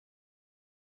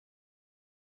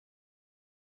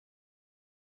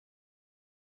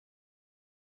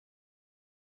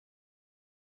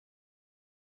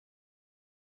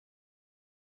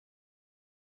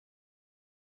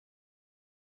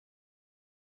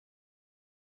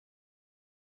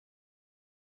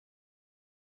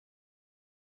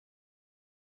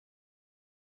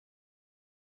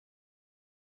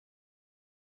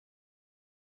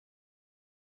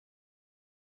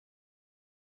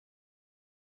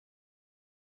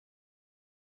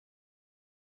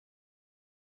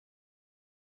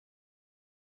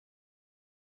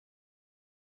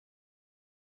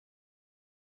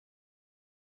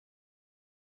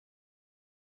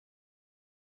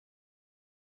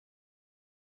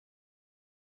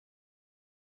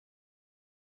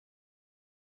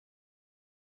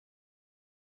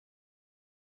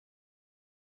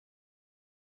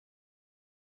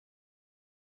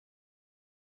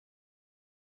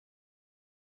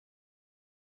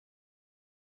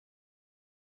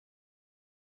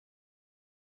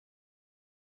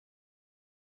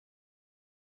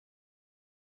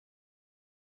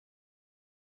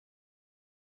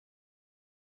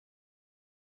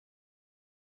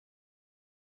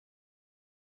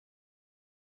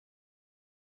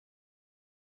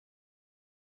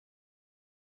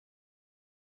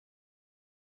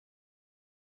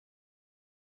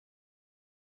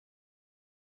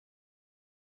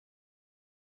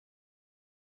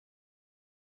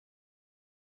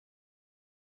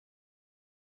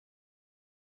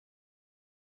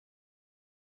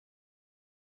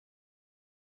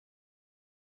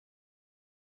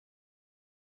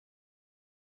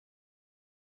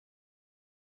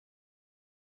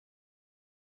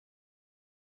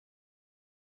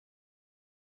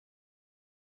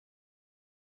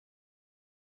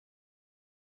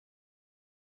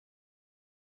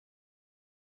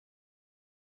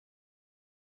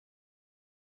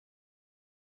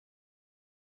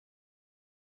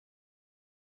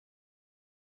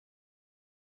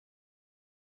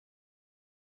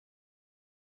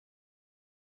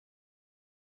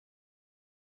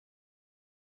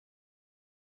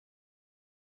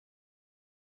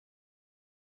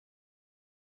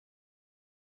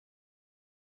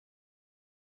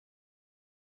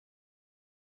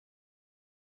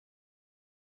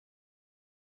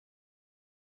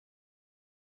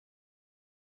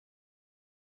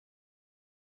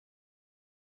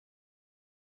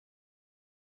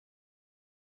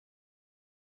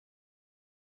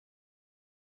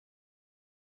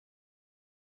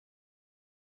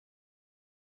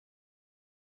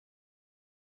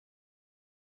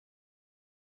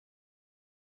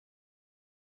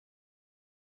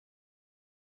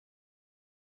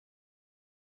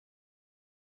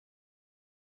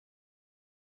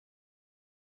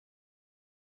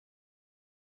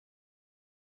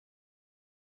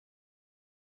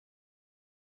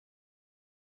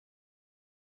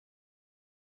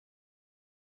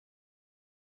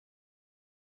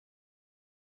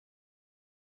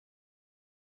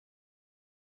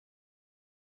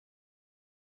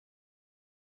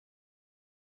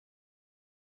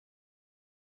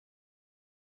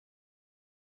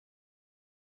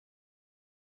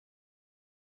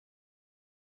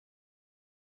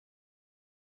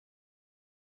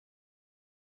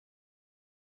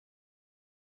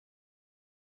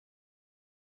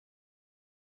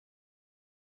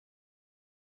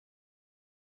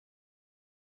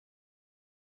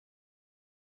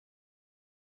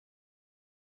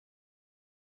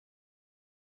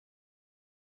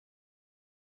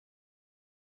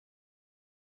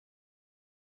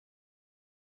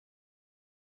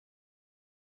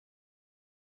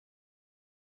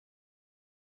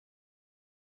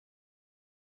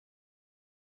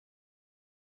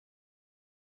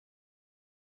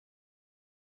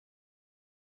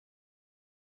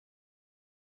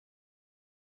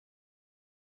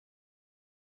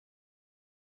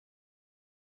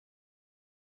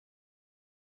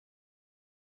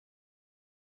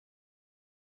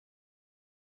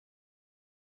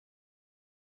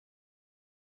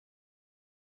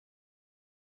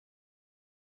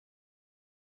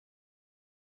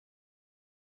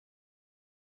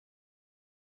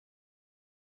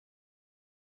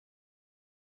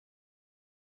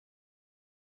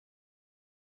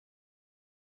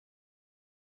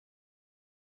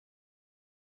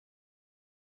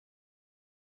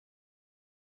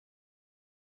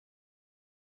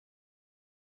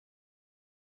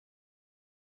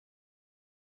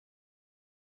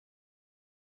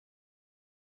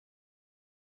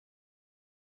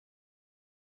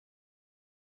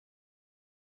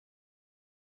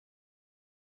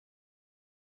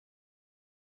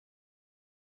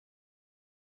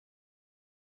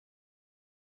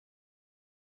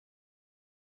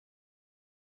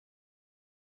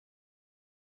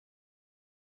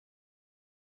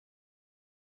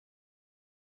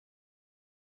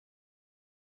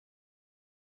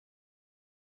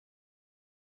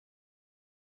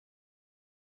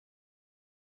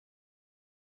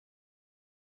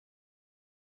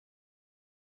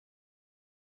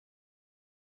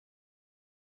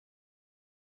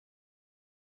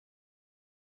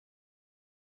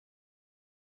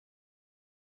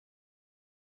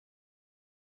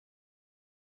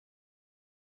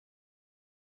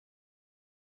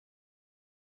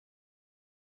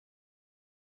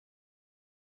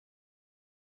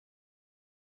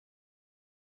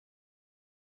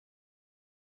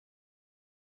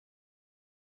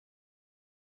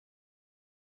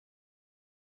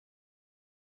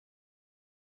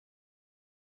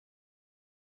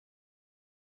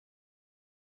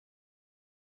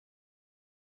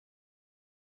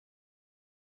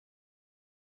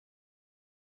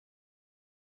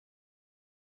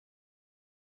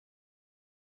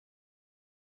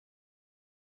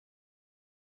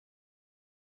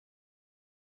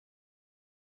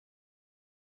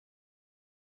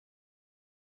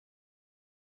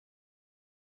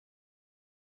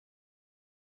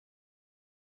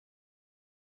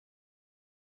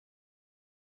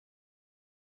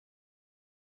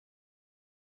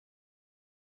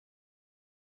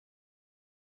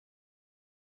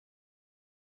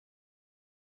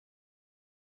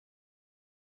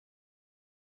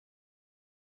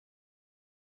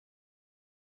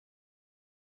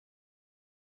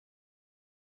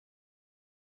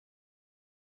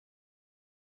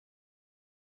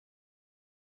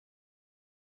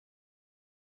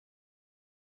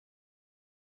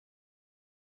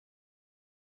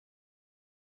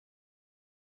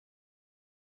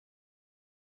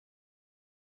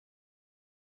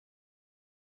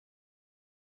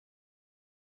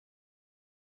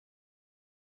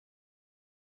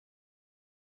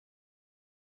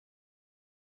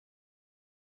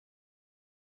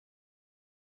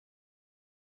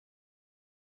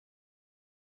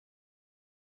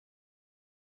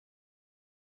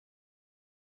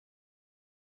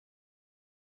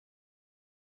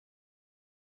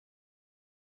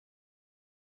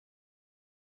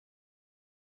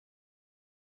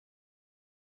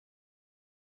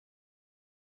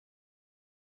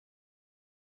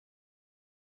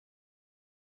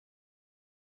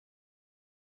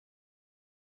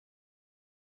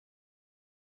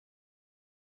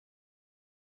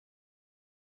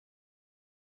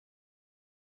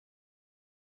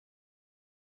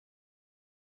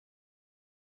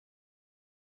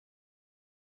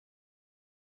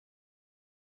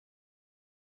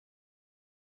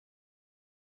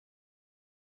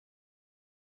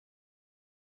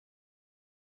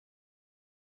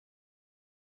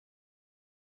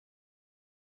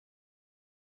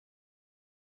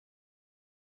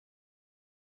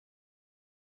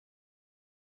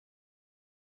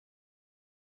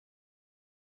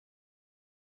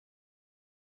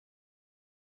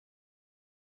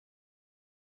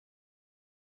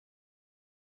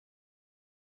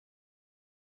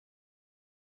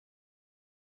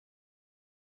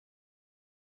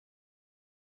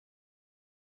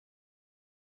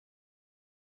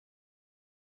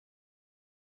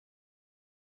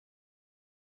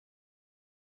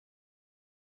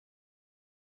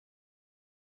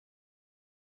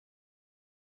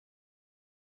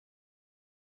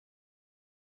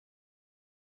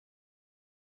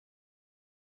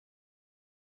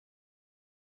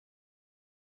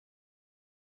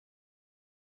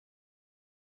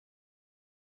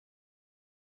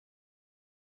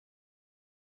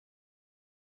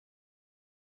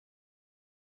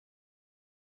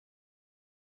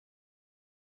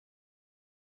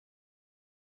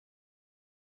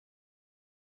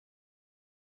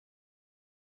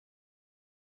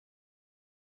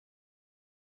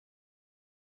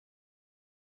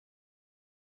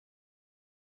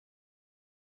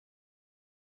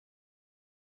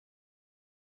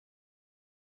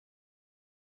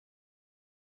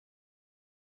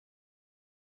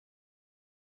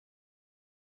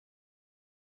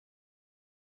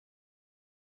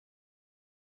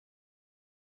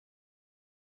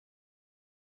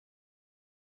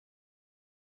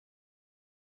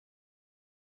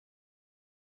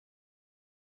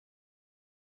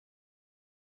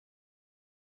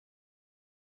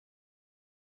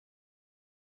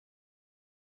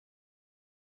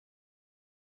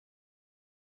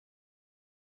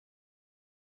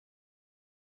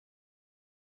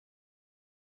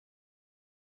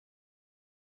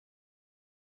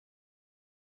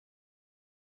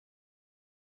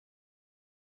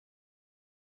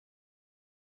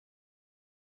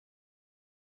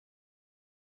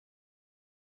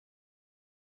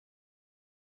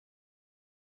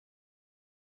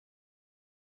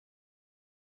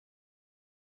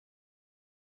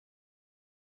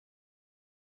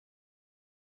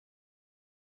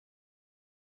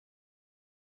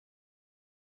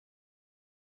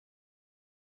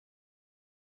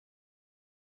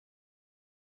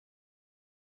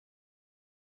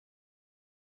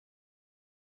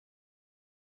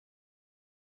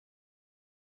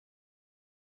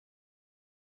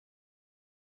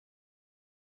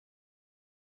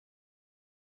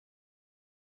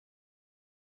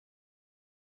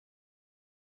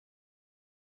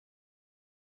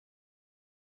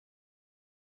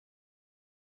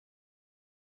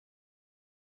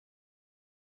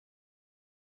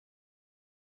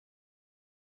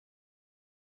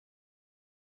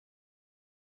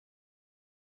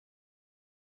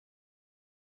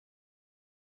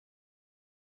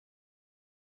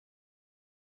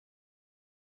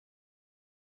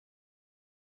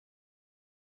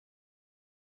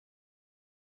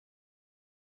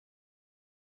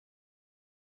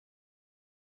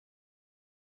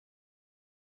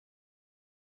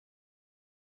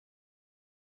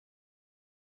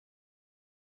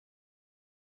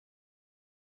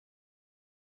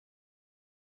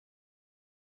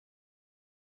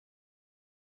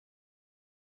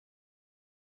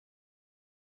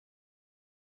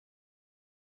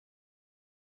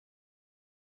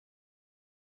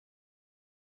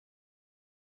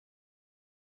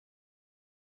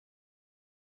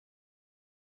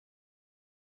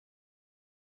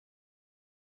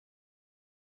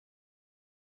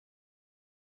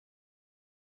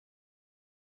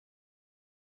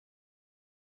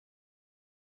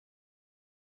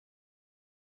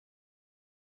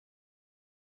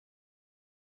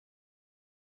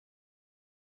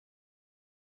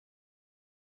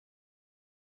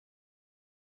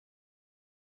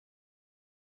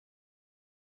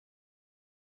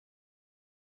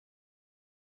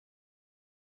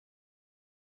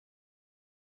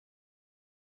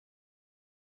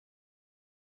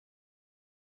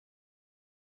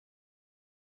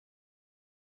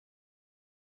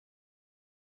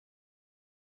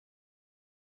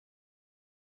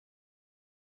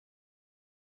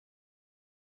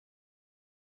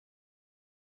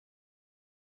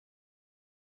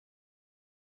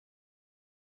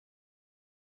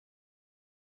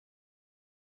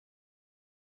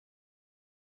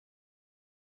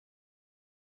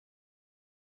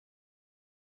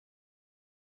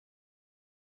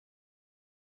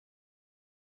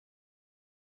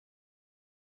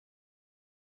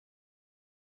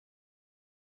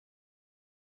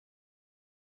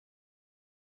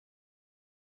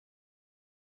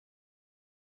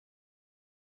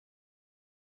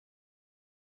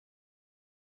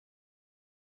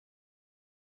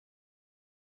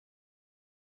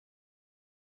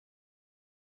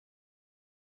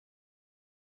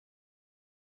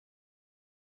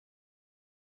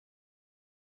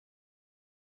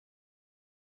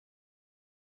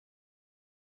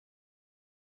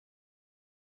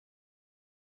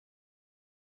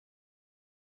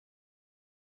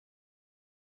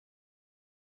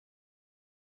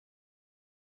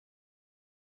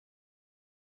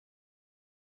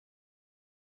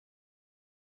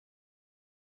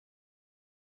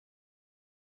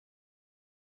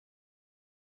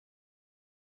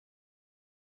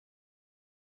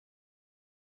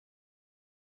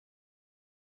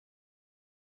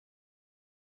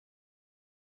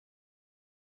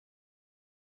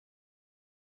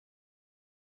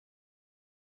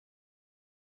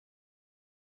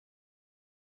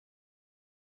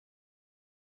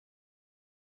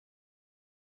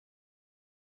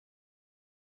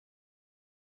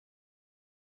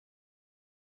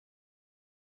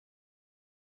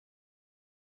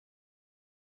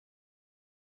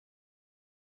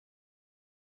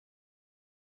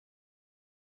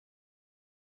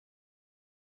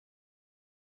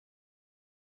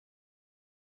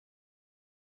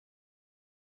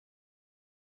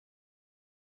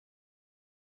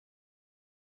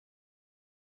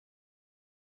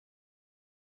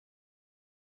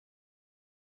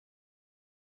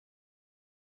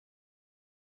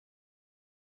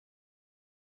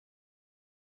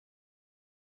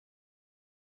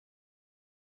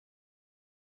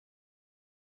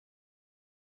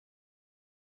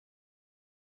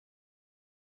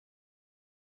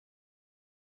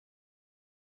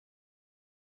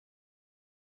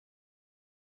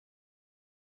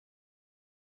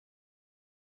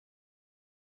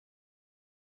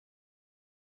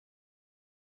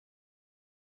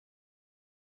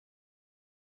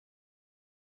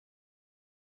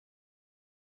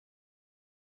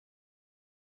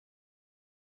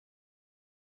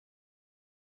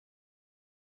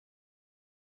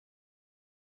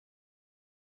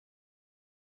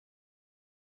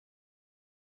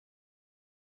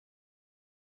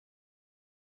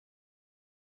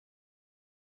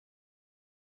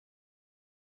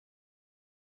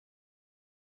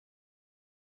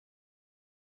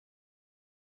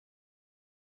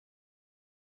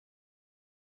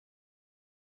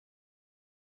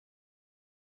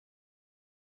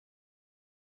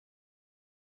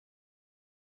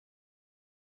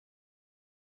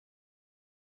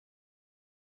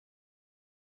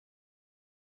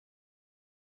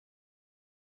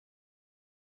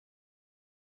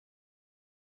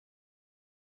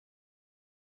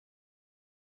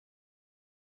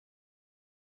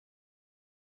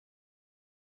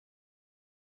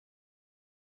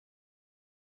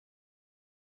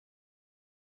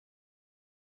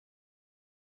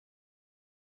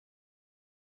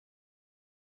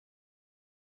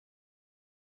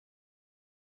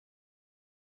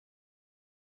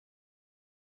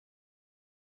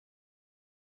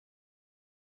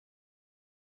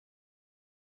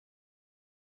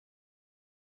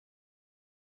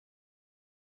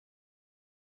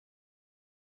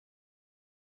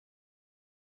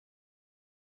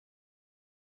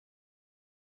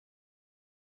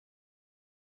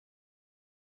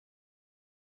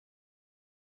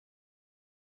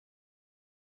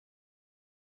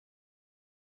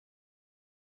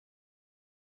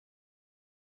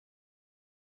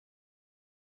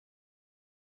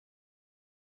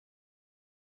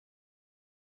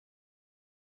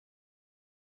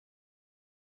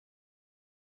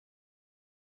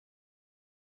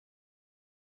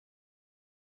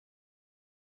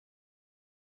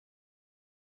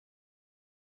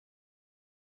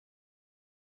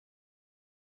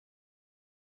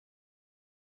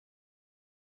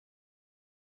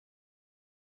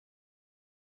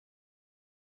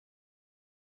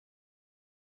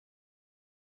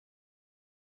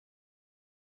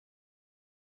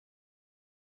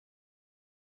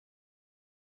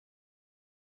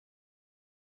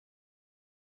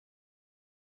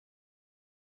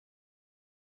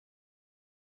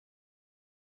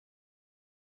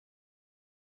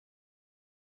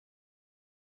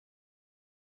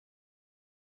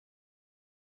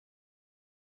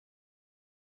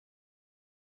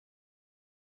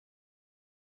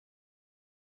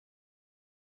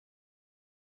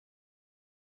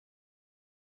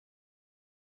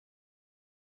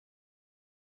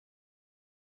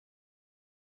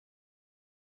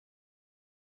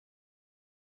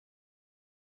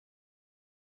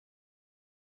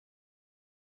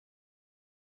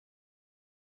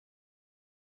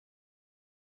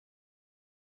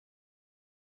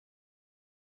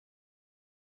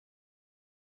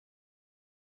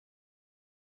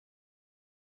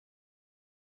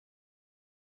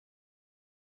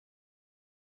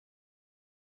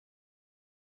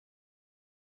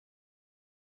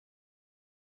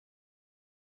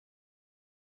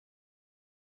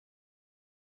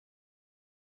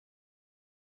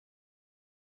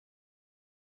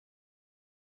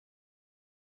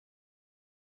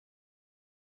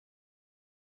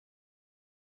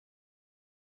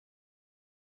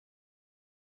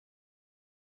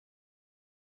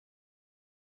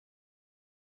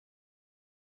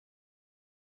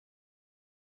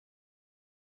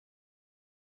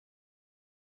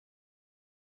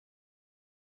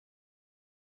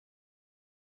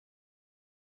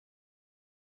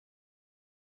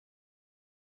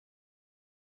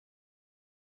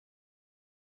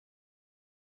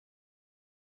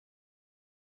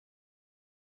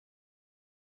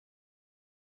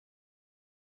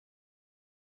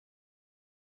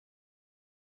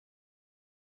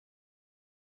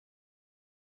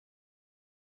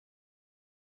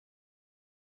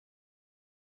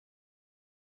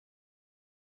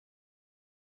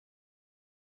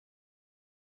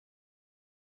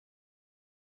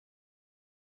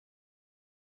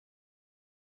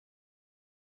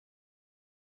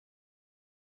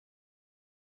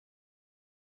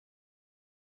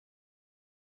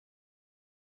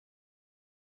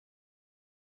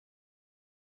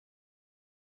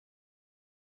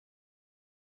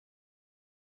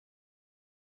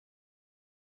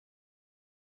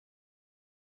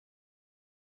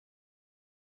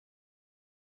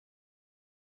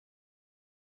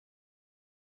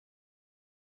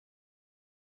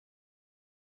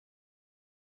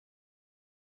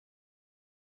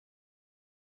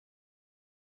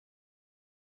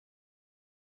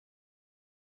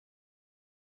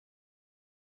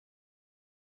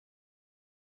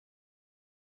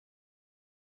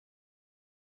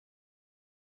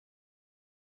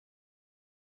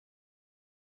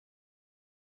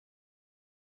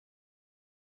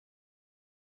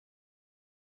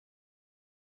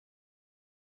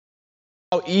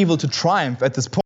 evil to triumph at this point.